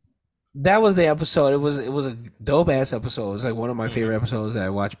 that was the episode. It was a dope ass episode. It was like one of my favorite episodes that I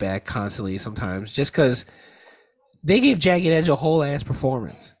watch back constantly sometimes, just because they gave Jagged Edge a whole ass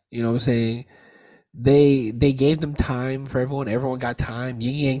performance. You know what I'm saying? They gave them time for everyone. Everyone got time.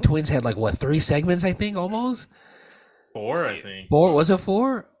 Yin Yang Twins had like 3 segments, I think, almost 4. I think 4. Was it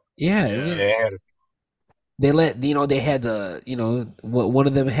 4? Yeah. They they had one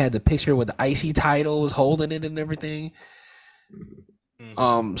of them had the picture with the IC title was holding it and everything.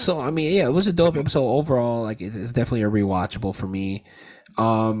 So I mean, yeah, it was a dope episode overall. Like it's definitely a rewatchable for me.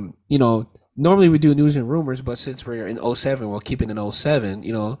 Normally we do news and rumors, but since we're in 07, we'll keep it in 07.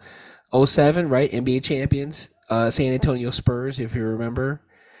 07, right? NBA champions, San Antonio Spurs, if you remember.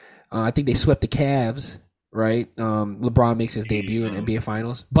 I think they swept the Cavs. Right, LeBron makes his debut in NBA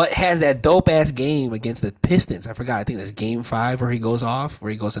Finals, but has that dope ass game against the Pistons. I forgot. I think that's Game 5 where he goes off,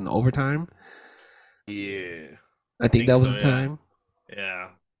 where he goes in overtime. Yeah, I think that was the time.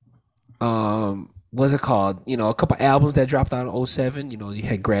 Yeah. what's it called? You know, a couple albums that dropped out in 07. You know, you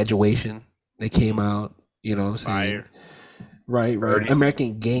had Graduation that came out. You know what I'm saying? Fire. Right. Birdie.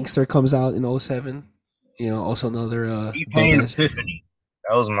 American Gangster comes out in 07. You know, also another T-Pain dope ass. Epiphany.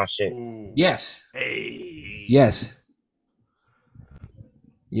 That was my shit. Ooh. Yes. Hey. Yes.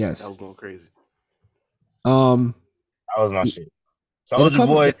 That was going crazy. Um. That was my shit. And a Soldier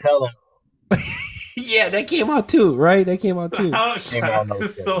couple- Boy, tell him. Yeah, that came out too, right? That came out too. Oh, Came shout out out no to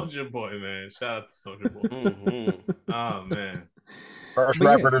shit. Soldier Boy, man. Shout out to Soldier Boy. Mm-hmm. Oh man. First But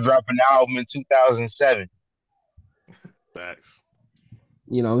rapper yeah. to drop an album in 2007. Facts.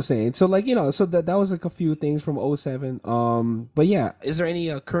 You know what I'm saying? So like, you know, so that was like a few things from 07. But yeah, is there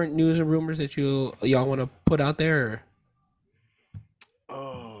any current news and rumors that y'all want to put out there? Or?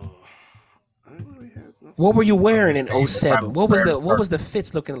 Oh, I didn't really have nothing. What were you wearing in What 07? What was the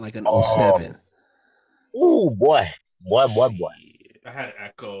fits looking like in Oh. 07? Ooh, boy. Boy. I had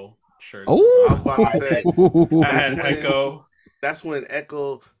Echo shirts. Oh, I was about to say, I had when- Echo. that's when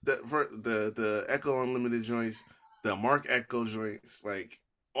Echo, the Echo Unlimited joints, the Mark Echo joints, like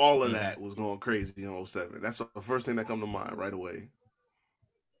all of that was going crazy in 07. That's the first thing that come to mind right away.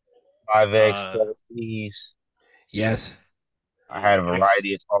 5X, 12Ts. yes. I had a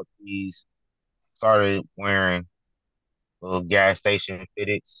variety of tall tees. Started wearing little gas station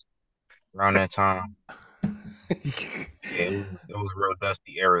fitteds around that time. Yeah, it was a real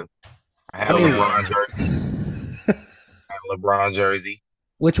dusty era. I had a LeBron jersey.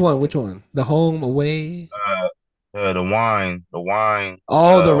 Which one? The home away? The wine.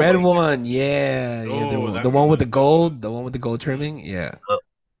 Oh, the red wait. one. Yeah. Oh, The that's one a with the good gold. one. The one with the gold trimming. Yeah.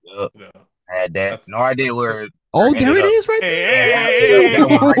 Yup, Yeah. I had that. No idea where. Oh, ended there it up. is, right there. That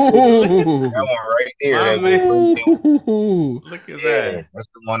one right there. My That one right there. Look at Yeah, that. that's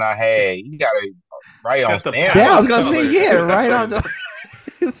the one I had. You got it right on Got the stamp. Yeah, I was gonna say, color. yeah, right on the.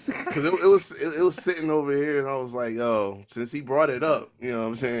 Because it was sitting over here, and I was like, "Oh, since he brought it up, you know what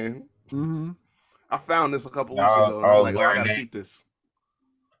I'm saying." Mm-hmm. I found this a couple No, weeks ago, and I I'm was like, "Oh, I wearing gotta that. keep this."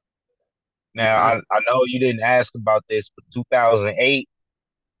 Now I know you didn't ask about this, but 2008,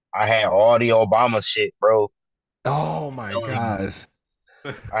 I had all the Obama shit, bro. Oh my gosh.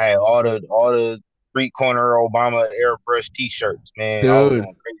 I had all the street corner Obama airbrush T-shirts, man. I was Dude.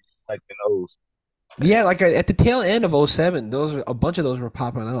 going crazy collecting those. Yeah, like at the tail end of 07, a bunch of those were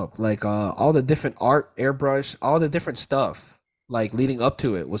popping up. Like all the different art, airbrush, all the different stuff like leading up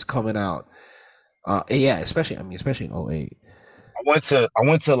to it was coming out. Yeah, especially in 08. I went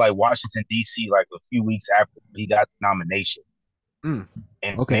to like Washington D.C. like a few weeks after he got the nomination, and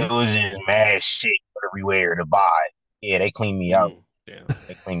Okay. it was just mad shit everywhere to buy. Yeah, they cleaned me out. Damn.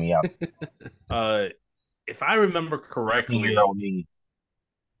 They cleaned me out. If I remember correctly, 18-year-old me.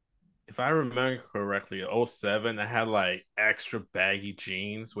 if I remember correctly, 07, I had like extra baggy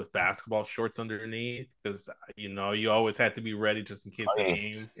jeans with basketball shorts underneath because you always had to be ready just in case the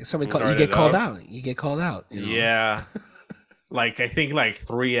game. You get called out. You get called out. You know? Yeah. Like I think like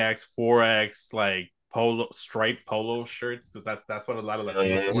 3X, 4X, like striped polo shirts because that's what a lot of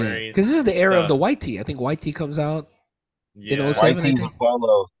Latinos were wearing. Because this is the era of the white tee. I think white tee comes out in 07. White tees and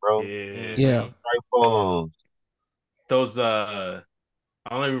polos, bro. Yeah. Striped polos. Those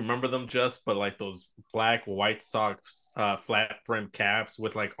I only remember them just, but like those black White Sox flat brim caps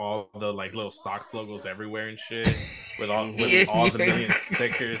with like all the like little Sox logos everywhere and shit, with all the million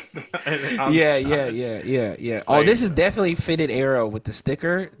stickers. Yeah. Oh, this is definitely fitted era with the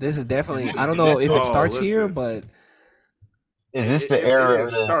sticker. This is definitely. I don't know if it starts here, but is this the era of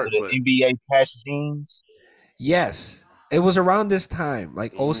the NBA patch jeans? Yes, it was around this time,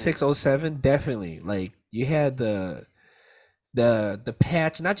 like 06, 07, definitely. Like you had the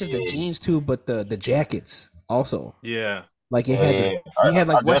patch, not just the jeans too, but the jackets also. Yeah. Like you had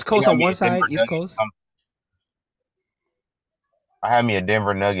like West Coast on one side, East Coast. I had me a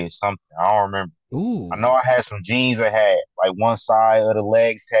Denver Nuggets something. I don't remember. Ooh. I know I had some jeans that had like one side of the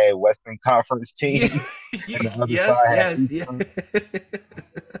legs had Western Conference teams. And the other side had Eastern.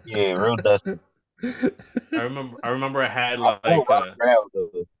 Yeah, real dusty. I remember I had like I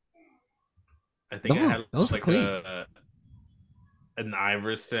think I had those like clean. An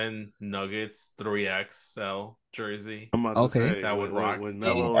Iverson Nuggets 3XL jersey. I'm about to say that would rock. When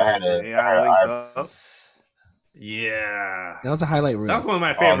Melo and AI linked up. Yeah, that was a highlight reel. That was one of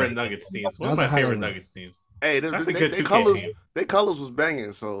my favorite Nuggets teams. One of my favorite Nuggets teams. Hey, that's a good team. Their colors was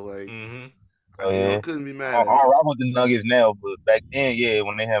banging, so like, I couldn't be mad. I rock with the Nuggets now, but back then, yeah,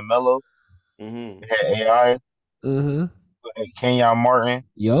 when they had Melo, they had AI, Kenyon Martin.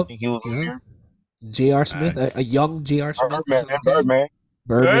 Yep. I think he was there. J.R. Smith, a young J.R. Smith.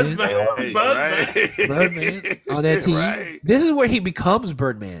 Birdman. On that team. Right. This is where he becomes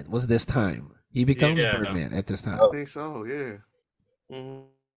Birdman. Was this time? He becomes Yeah. Birdman at this time. I think so. Yeah. Mhm.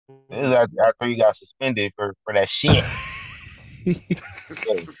 This is after he got suspended for that shit.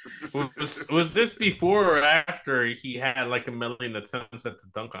 Was this before or after he had like a million attempts at the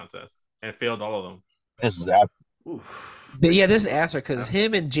dunk contest and failed all of them? This was after. Oof. But yeah, this is after because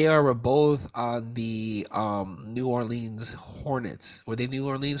him and JR were both on the New Orleans Hornets. Were they New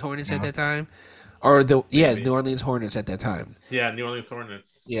Orleans Hornets at that time? Or Maybe. New Orleans Hornets at that time. Yeah, New Orleans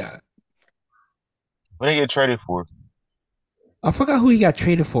Hornets. Yeah. What they get traded for? I forgot who he got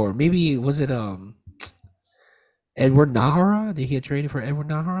traded for. Maybe was it Edward Nahara? Did he get traded for Edward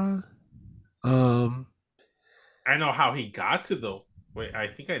Nahara? I know how he got to the wait. I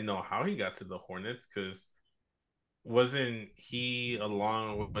think I know how he got to the Hornets because wasn't he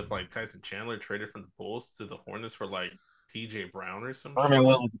along with like Tyson Chandler traded from the Bulls to the Hornets for like PJ Brown or some Birdman shit?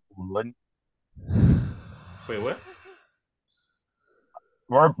 was with the Bulls, wasn't Wait, what? he?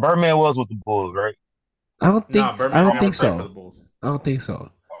 Birdman was with the Bulls, right? I don't think Nah, Birdman I don't never think played for the so. Bulls. I don't think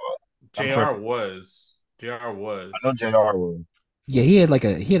so. I'm JR tripping. was. JR was. I know JR was. Yeah, he had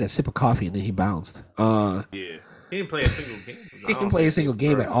a sip of coffee and then he bounced. Yeah. He didn't play a single game. He didn't play a single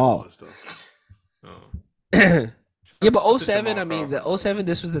game at all. Oh. Yeah, but Shout out to 07, Jamal I mean, Crawford. the 07,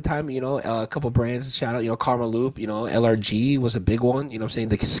 this was the time, a couple brands, shout out, Karma Loop, LRG was a big one, you know what I'm saying?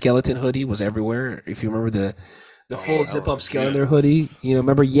 The skeleton hoodie was everywhere. If you remember the full zip up LRG. skeleton hoodie,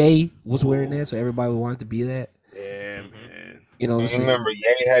 remember Ye was wearing that, so everybody wanted to be that. Yeah, Mhm. man. You know what I'm You saying? remember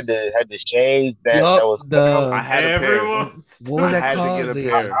Ye had the shades that Yup, was the I had a pair. Everyone. what was I that had called? to get a The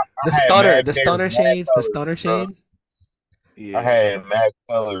pair. I had mad pairs, stunner mad shades, the colors, stunner bro. shades. Yeah. I had mad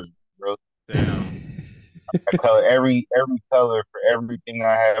colors, bro. Damn. I color every color for everything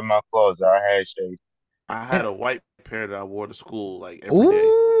I had in my closet. I had shades. I had a white pair that I wore to school like every day.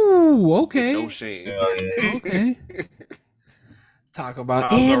 Ooh, With okay, no shame. okay. Talk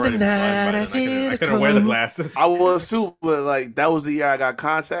about I was in the already blind night by I then. feel I the couldn't wear the cold. glasses. I was too, but like that was the year I got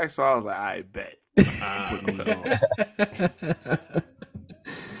contacts, so I was like, I bet. Putting these on.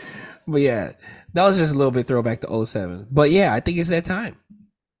 But yeah, that was just a little bit throwback to 07. But yeah, I think it's that time.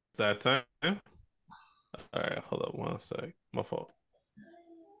 It's that time. All right, hold up one sec. My fault.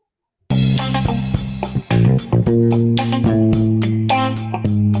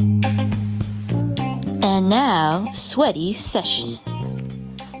 And now, Sweaty Session.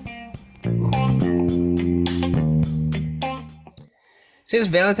 Since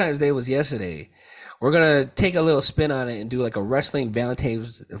Valentine's Day was yesterday, we're gonna take a little spin on it and do like a wrestling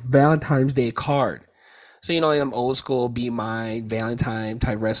Valentine's Day card. So them old school Be Mine Valentine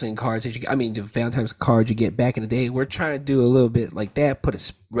type wrestling cards that the Valentine's cards you get back in the day. We're trying to do a little bit like that, put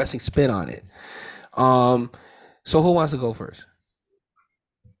a wrestling spin on it. So who wants to go first?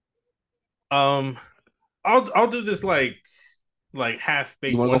 I'll do this like half You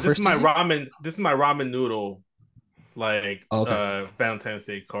baked wanna one. go This is first, my TC? ramen. This is my ramen noodle Okay. Valentine's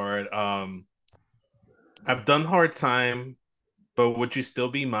Day card. I've done hard time, but would you still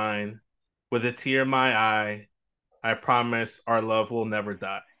be mine? With a tear in my eye, I promise our love will never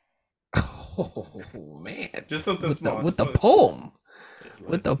die. Oh man, Just something with small. with just the something- poem, It's with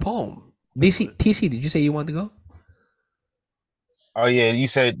lit. the poem. TC, did you say you wanted to go? Oh yeah, you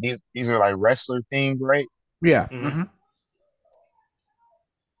said these are like wrestler themed, right? Yeah. Mhm.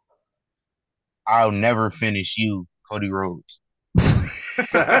 I'll never finish you, Cody Rhodes.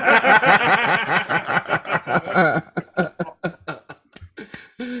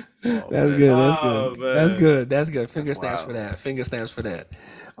 That's man. good. Oh, That's man. good. That's good. Finger snaps wild. for that. Finger snaps for that.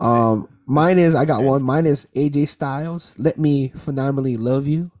 Mine is I got one. Mine is AJ Styles. Let me phenomenally love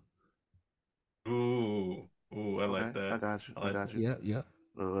you. Ooh, I like Okay, that. I got you. I I like got you. Yep.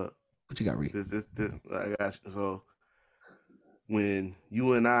 Look, What you got, Reed? this. I got you. So when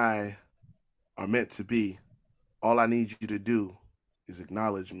you and I are meant to be, all I need you to do is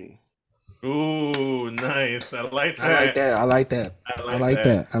acknowledge me. Ooh, nice. I like that. I like that.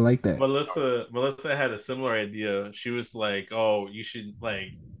 I like that. Melissa had a similar idea. She was like, "Oh, you should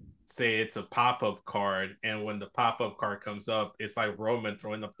like say it's a pop-up card, and when the pop-up card comes up, it's like Roman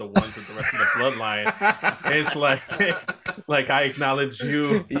throwing up the ones with the rest of the bloodline. It's like I acknowledge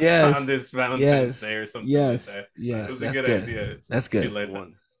you Yes. on this Valentine's Day or something like that. Yes. It's a That's good good. idea. That's Be good. That's like the that.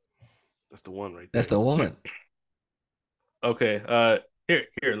 one. That's the one right there. That's the one. Okay. Here.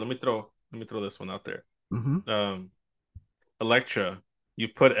 Let me throw this one out there. Mm-hmm. Electra, you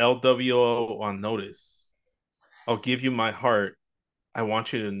put LWO on notice. I'll give you my heart. I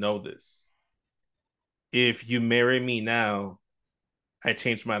want you to know this. If you marry me now, I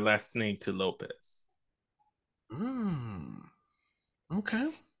change my last name to Lopez. Okay.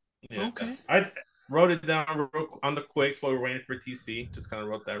 Yeah. Okay. wrote it down on the quicks while we were waiting for TC. Just kind of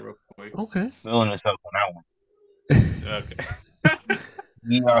wrote that real quick. Okay. Feeling us up on that one. Okay.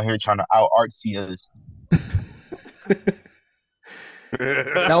 We out here trying to out artsy us.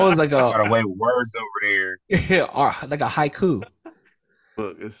 That was like Got a away with words over there. like a haiku.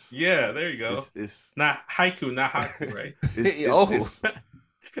 Look, it's Yeah, there you go. it's not haiku, not haku, right? it's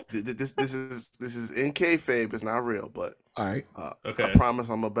this is in kayfabe. It's not real, but All right. Okay. I promise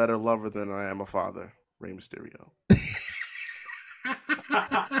I'm a better lover than I am a father. Rey Mysterio.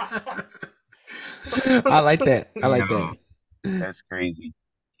 I like that. I like that. That's crazy.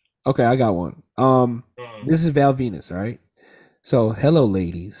 Okay, I got one. This is Val Venus, all right? So, hello,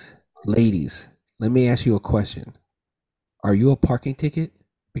 ladies. Ladies, let me ask you a question. Are you a parking ticket?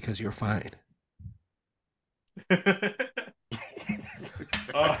 Because you're fine.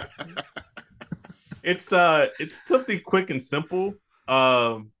 It's something quick and simple.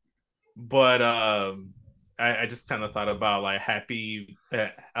 But I just kind of thought about like happy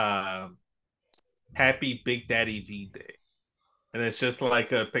Big Daddy V Day. And it's just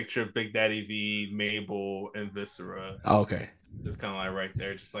like a picture of Big Daddy V, Mabel, and Viscera. Oh, okay. Just kind of like right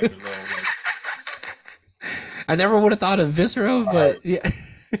there, just like a little like. I never would have thought of Viscera, but yeah.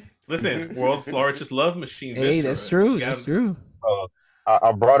 Listen, world's largest love machine. Hey, Viscera. that's true. That's true.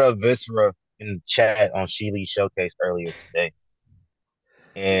 I brought up Viscera in the chat on Sheely Showcase earlier today.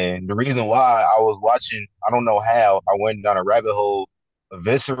 And the reason why I was watching, I don't know how, I went down a rabbit hole of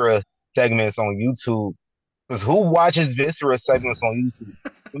Viscera segments on YouTube. Because who watches Viscera segments on YouTube?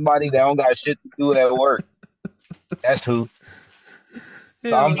 Somebody that don't got shit to do at work. That's who.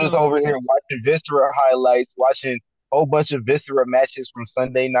 So I'm just over here watching Viscera highlights, watching a whole bunch of Viscera matches from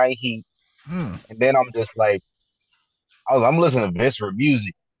Sunday Night Heat. And then I'm just like, I'm listening to Viscera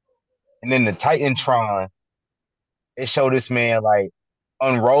music. And then the Titantron, it showed this man like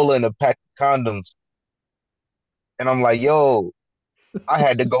unrolling a pack of condoms. And I'm like, yo, I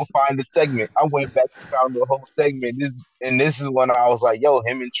had to go find the segment. I went back and found the whole segment. This is when I was like, yo,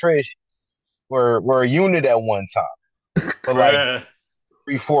 him and Trish were a unit at one time for like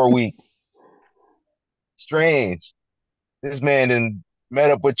 3-4 weeks. Strange. This man then met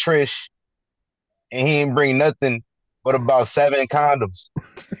up with Trish and he didn't bring nothing but about 7 condoms.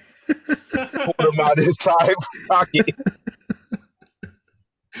 Pulled them out his side pocket.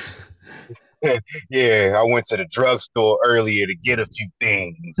 Yeah, I went to the drugstore earlier to get a few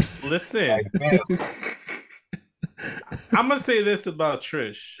things. Listen, I'm gonna say this about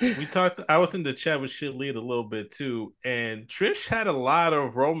Trish. I was in the chat with Shit Lead a little bit too, and Trish had a lot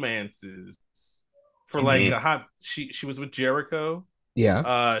of romances for like a hot. She was with Jericho.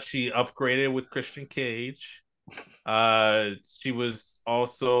 Yeah. She upgraded with Christian Cage. She was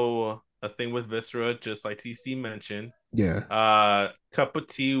also a thing with Viscera, just like TC mentioned. Yeah. Cup of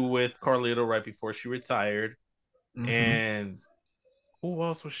tea with Carlito right before she retired. And who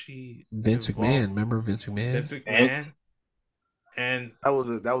else was she? Vince involved? McMahon. Remember Vince McMahon? Vince McMahon. And that was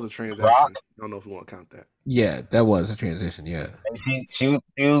a transaction. I don't know if we want to count that. Yeah, that was a transition. Yeah. And she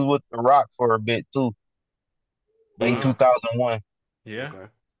was with The Rock for a bit too. Late 2001. Yeah. Okay.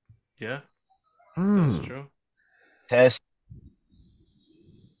 Yeah. That's true. Test.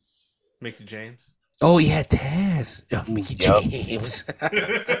 Mickey James. Oh yeah, Taz. Oh, Mickey James.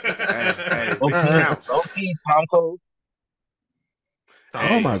 hey, Tom Cole.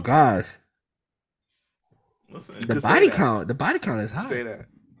 Oh my gosh. Listen, the body count. The body count is high. Say that.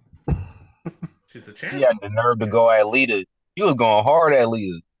 She's a champ. He had the nerve to go at Lita. He was going hard at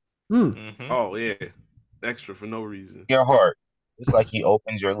Lita. Oh yeah, extra for no reason. Your heart. It's like he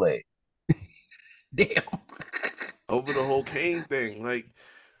opened your leg. Damn. Over the whole Kane thing, like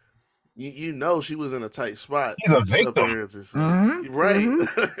you know, she was in a tight spot. He's a victim, right?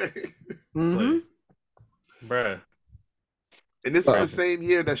 Bruh. And this is the same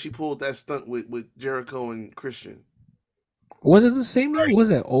year that she pulled that stunt with Jericho and Christian. Was it the same year? Was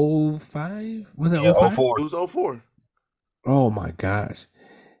that 05? Was that 05? 04. It was 04. Oh my gosh.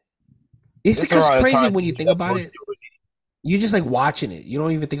 It's just crazy when you think about it. You're just like watching it. You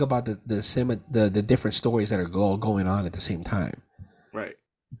don't even think about the different stories that are going on at the same time. Right.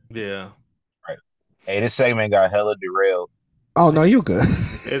 Yeah. Right. Hey, this segment got hella derailed. Oh no, you're good.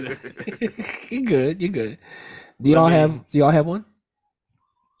 You're good. You're good. Do y'all have one?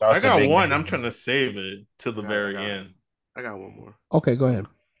 I got one. I'm trying to save it to the very end. I got one more. Okay, go ahead.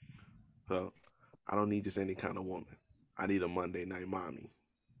 So, I don't need just any kind of woman. I need a Monday Night Mommy.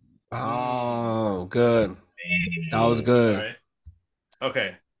 Oh, good. That was good. Right.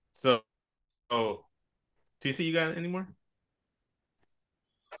 Okay. So, TC, you got any more?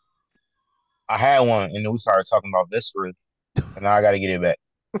 I had one, and then we started talking about Viscera, and now I got to get it back.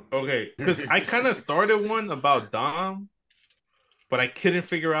 Okay, because I kind of started one about Dom, but I couldn't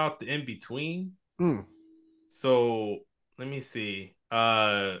figure out the in between. Mm. So let me see.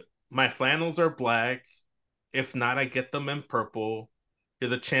 My flannels are black. If not, I get them in purple. You're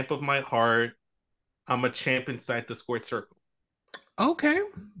the champ of my heart. I'm a champ inside the squared circle. Okay,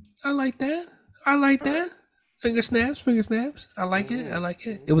 I like that. I like that. Finger snaps, finger snaps. I like it. I like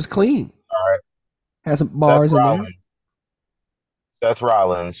it. It was clean. All right. Had some Seth bars in there. Rollins. Seth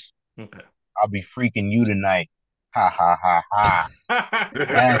Rollins. Okay. I'll be freaking you tonight. Ha ha ha ha. The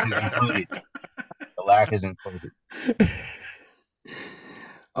laugh is included. The laugh is included.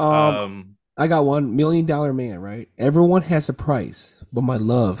 I got $1 million man, right? Everyone has a price, but my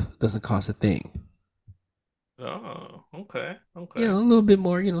love doesn't cost a thing. Oh, okay. Okay. Yeah, a little bit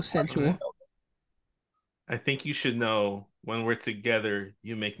more, sensual. I think you should know when we're together,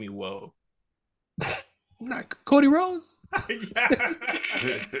 you make me whoa. Not Cody Rose.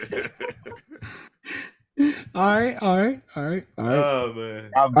 All right. Oh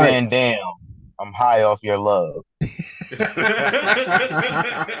man. Rob Van Dam. I'm high off your love.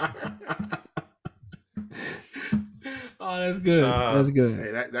 Oh, that's good. That's good.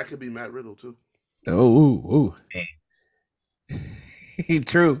 Hey, that could be Matt Riddle too. Oh,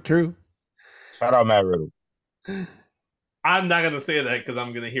 True. Shout out Matt Riddle. I'm not gonna say that because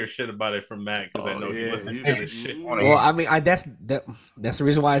I'm gonna hear shit about it from Matt because I know he listens to this shit. Well, I mean, that's the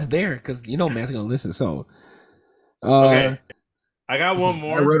reason why it's there because Matt's gonna listen. So, okay, I got one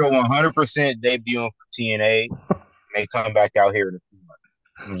more. Matt Riddle 100% debuting for TNA. And they come back out here in a few months.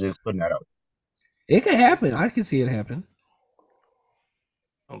 I'm just putting that out. It can happen. I can see it happen.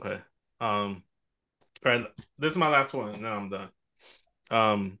 Okay. All right. This is my last one. Now I'm done.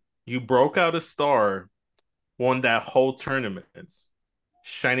 You broke out a star, won that whole tournament,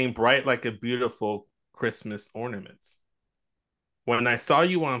 shining bright like a beautiful Christmas ornament. When I saw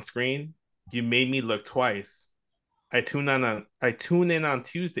you on screen, you made me look twice. I tune in on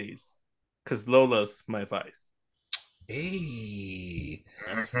Tuesdays, cause Lola's my vice. Hey,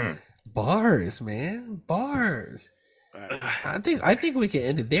 bars, man, bars. I think we can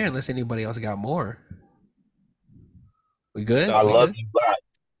end it there unless anybody else got more. We good? I love you, Black,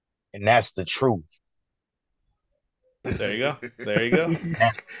 and that's the truth. There you go.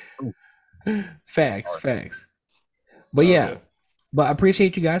 Facts. But yeah, but I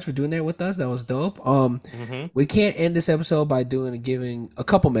appreciate you guys for doing that with us. That was dope. We can't end this episode by giving a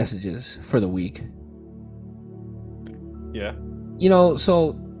couple messages for the week. Yeah.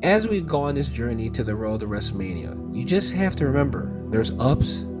 So as we go on this journey to the road to WrestleMania, you just have to remember there's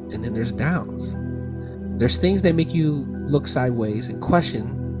ups and then there's downs. There's things that make you look sideways and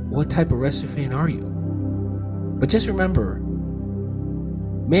question what type of wrestling fan are you. But just remember,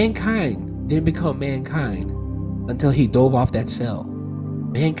 mankind didn't become mankind until he dove off that cell.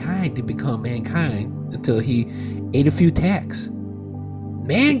 Mankind didn't become mankind until he ate a few tacks.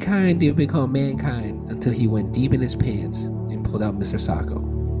 Mankind didn't become mankind until he went deep in his pants and pulled out Mr. Sacco.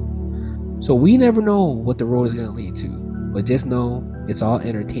 So we never know what the road is going to lead to, but just know it's all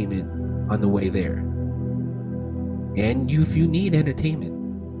entertainment on the way there. And if you need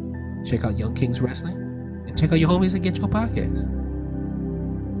entertainment, check out Young Kings Wrestling and check out your homies at Get Your Podcast.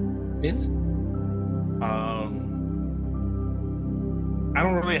 Vince? I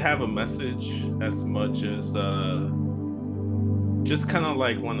don't really have a message as much as just kind of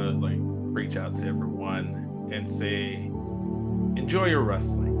want to reach out to everyone and say, enjoy your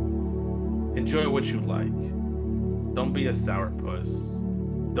wrestling, enjoy what you like, don't be a sourpuss,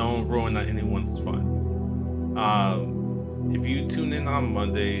 don't ruin anyone's fun. If you tune in on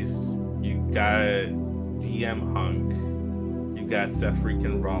Mondays, you got DM Hunk, you got Seth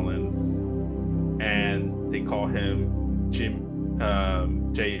freaking Rollins, and they call him Jey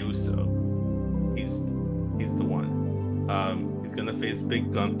Uso. He's the one. He's gonna face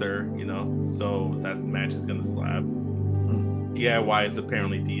Big Gunther, so that match is gonna slap. DIY is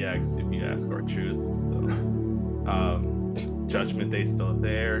apparently DX if you ask our truth. So, Judgment Day's still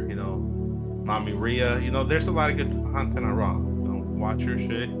there, Mommy Rhea, there's a lot of good content on Raw. Watch your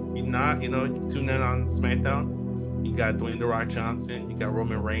shit. You not, you tune in on SmackDown. You got Dwayne The Rock Johnson, you got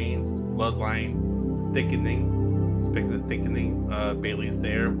Roman Reigns, Bloodline thickening. Speaking of thickening, Bayley's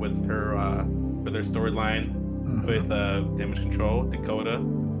there with her storyline with Damage Control, Dakota.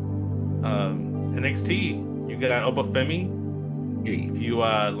 NXT, you got Obafemi. If you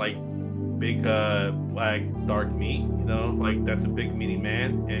like big black dark meat, that's a big meaty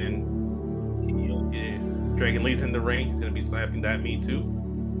man, and Dragon Lee's in the ring. He's gonna be slapping that meat too.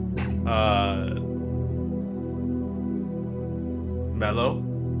 Mello,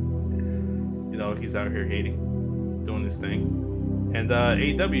 he's out here hating, doing this thing. And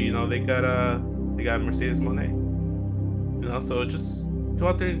AEW, they got Mercedes Moné. So just go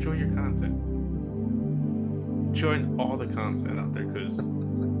out there and enjoy your content. Enjoy all the content out there, because if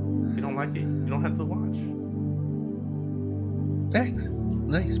you don't like it, you don't have to watch. Thanks.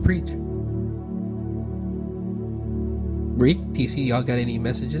 Nice. Preach. Reek, TC, y'all got any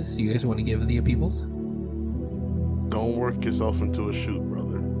messages you guys want to give the peoples? Don't work yourself into a shoot,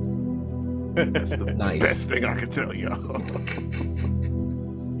 brother. That's the Nice. best thing I can tell y'all.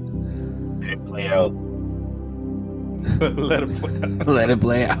 Let it play out. Let it play out. Let it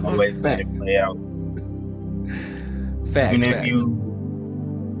play out. Always let it play out. Facts. Even if you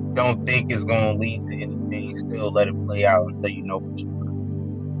don't think it's gonna lead to anything, still let it play out until you know for sure.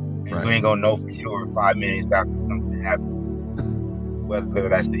 And Right. you ain't gonna know for sure 5 minutes after something happens, whether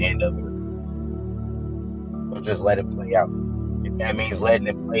that's the end of it. So just let it play out. If that means letting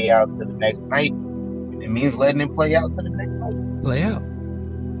it play out to the next night, it means letting it play out to the next night. Play out.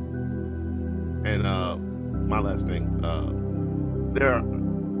 And my last thing, there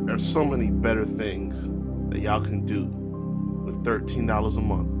are so many better things that y'all can do with $13 a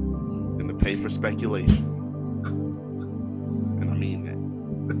month than to pay for speculation. And I mean that.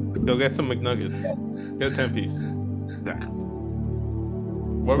 Go get some McNuggets. Get a 10-piece. Exactly.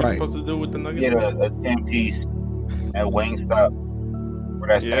 What are we Right. supposed to do with the nuggets? Get a 10-piece at Wingstop for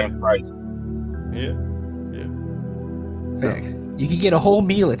that same price. Yeah. Facts. You can get a whole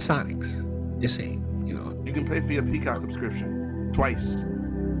meal at Sonic's. Just saying. You can pay for your Peacock subscription twice.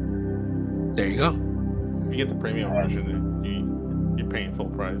 There you go. You get the premium version, then you're paying full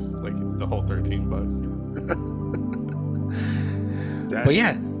price. Like it's the whole $13. But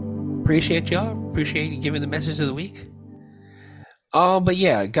yeah, appreciate y'all. Appreciate you giving the message of the week. But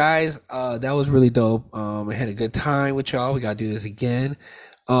yeah, guys, that was really dope. I had a good time with y'all. We gotta do this again.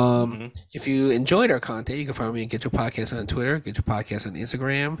 If you enjoyed our content, you can find me and Get Your Podcast on Twitter, Get Your Podcast on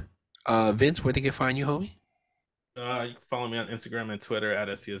Instagram. Vince, where they can find you, homie? You can follow me on Instagram and Twitter at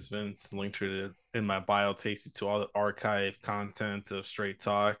SESVince. Link to it in my bio takes you to all the archive content of Straight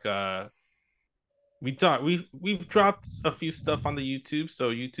Talk. We've dropped a few stuff on the YouTube,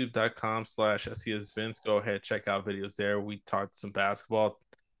 so youtube.com/SESVince. Go ahead, check out videos there. We talked some basketball.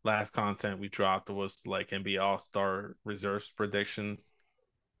 Last content we dropped was like NBA All-Star reserves predictions.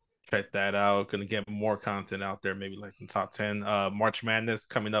 Check that out. Gonna get more content out there, maybe like some top 10. March Madness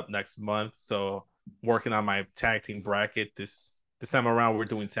coming up next month, so working on my tag team bracket. This time around we're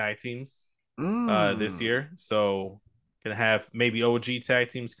doing tag teams this year, so gonna have maybe OG tag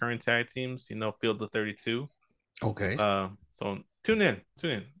teams, current tag teams, field of 32. Okay. So tune in.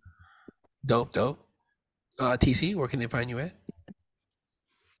 Dope. TC, where can they find you at?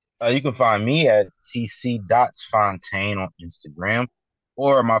 You can find me at tc.fontaine on Instagram,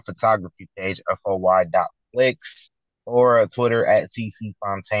 or my photography page, foy.flicks, or Twitter at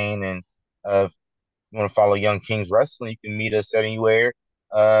tcfontaine. And if you want to follow Young Kings Wrestling, you can meet us anywhere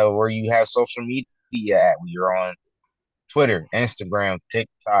where you have social media at. We are on Twitter, Instagram,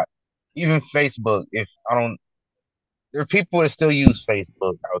 TikTok, even Facebook. There are people that still use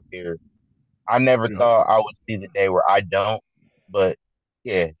Facebook out there. I never thought I would see the day where I don't, but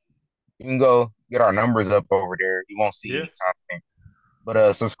yeah, you can go get our numbers up over there. You won't see any content.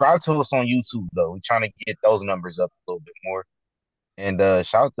 But subscribe to us on YouTube though. We're trying to get those numbers up a little bit more. And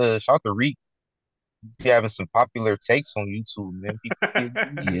shout to Reek. He's having some popular takes on YouTube, man.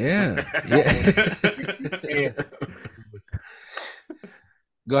 Yeah.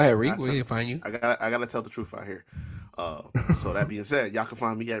 Go ahead, Reek. Where can they find you? I gotta tell the truth out here. So that being said, y'all can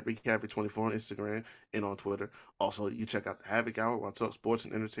find me at ReekHavoc24 on Instagram and on Twitter. Also, you check out the Havoc Hour where I talk sports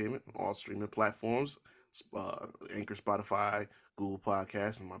and entertainment on all streaming platforms, Anchor, Spotify, Google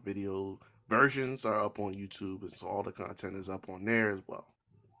Podcasts, and my video versions are up on YouTube, and so all the content is up on there as well.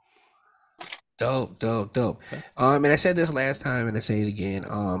 Dope. And I said this last time and I say it again.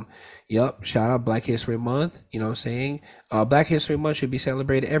 Shout out Black History Month. You know what I'm saying? Black History Month should be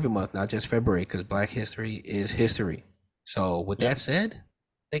celebrated every month, not just February, because Black history is history. So with that said, I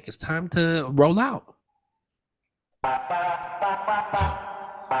think it's time to roll out.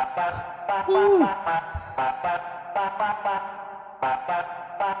 Woo.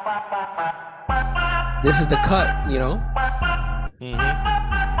 This is the cut,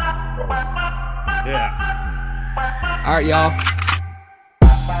 Yeah. All right, y'all.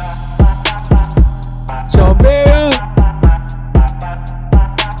 So, man.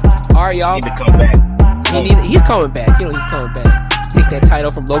 All right, y'all. Need to come back. He's coming back. He's coming back. Take that title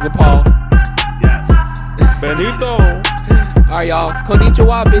from Logan Paul. Yes. Benito. All right, y'all.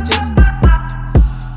 Konnichiwa, bitches.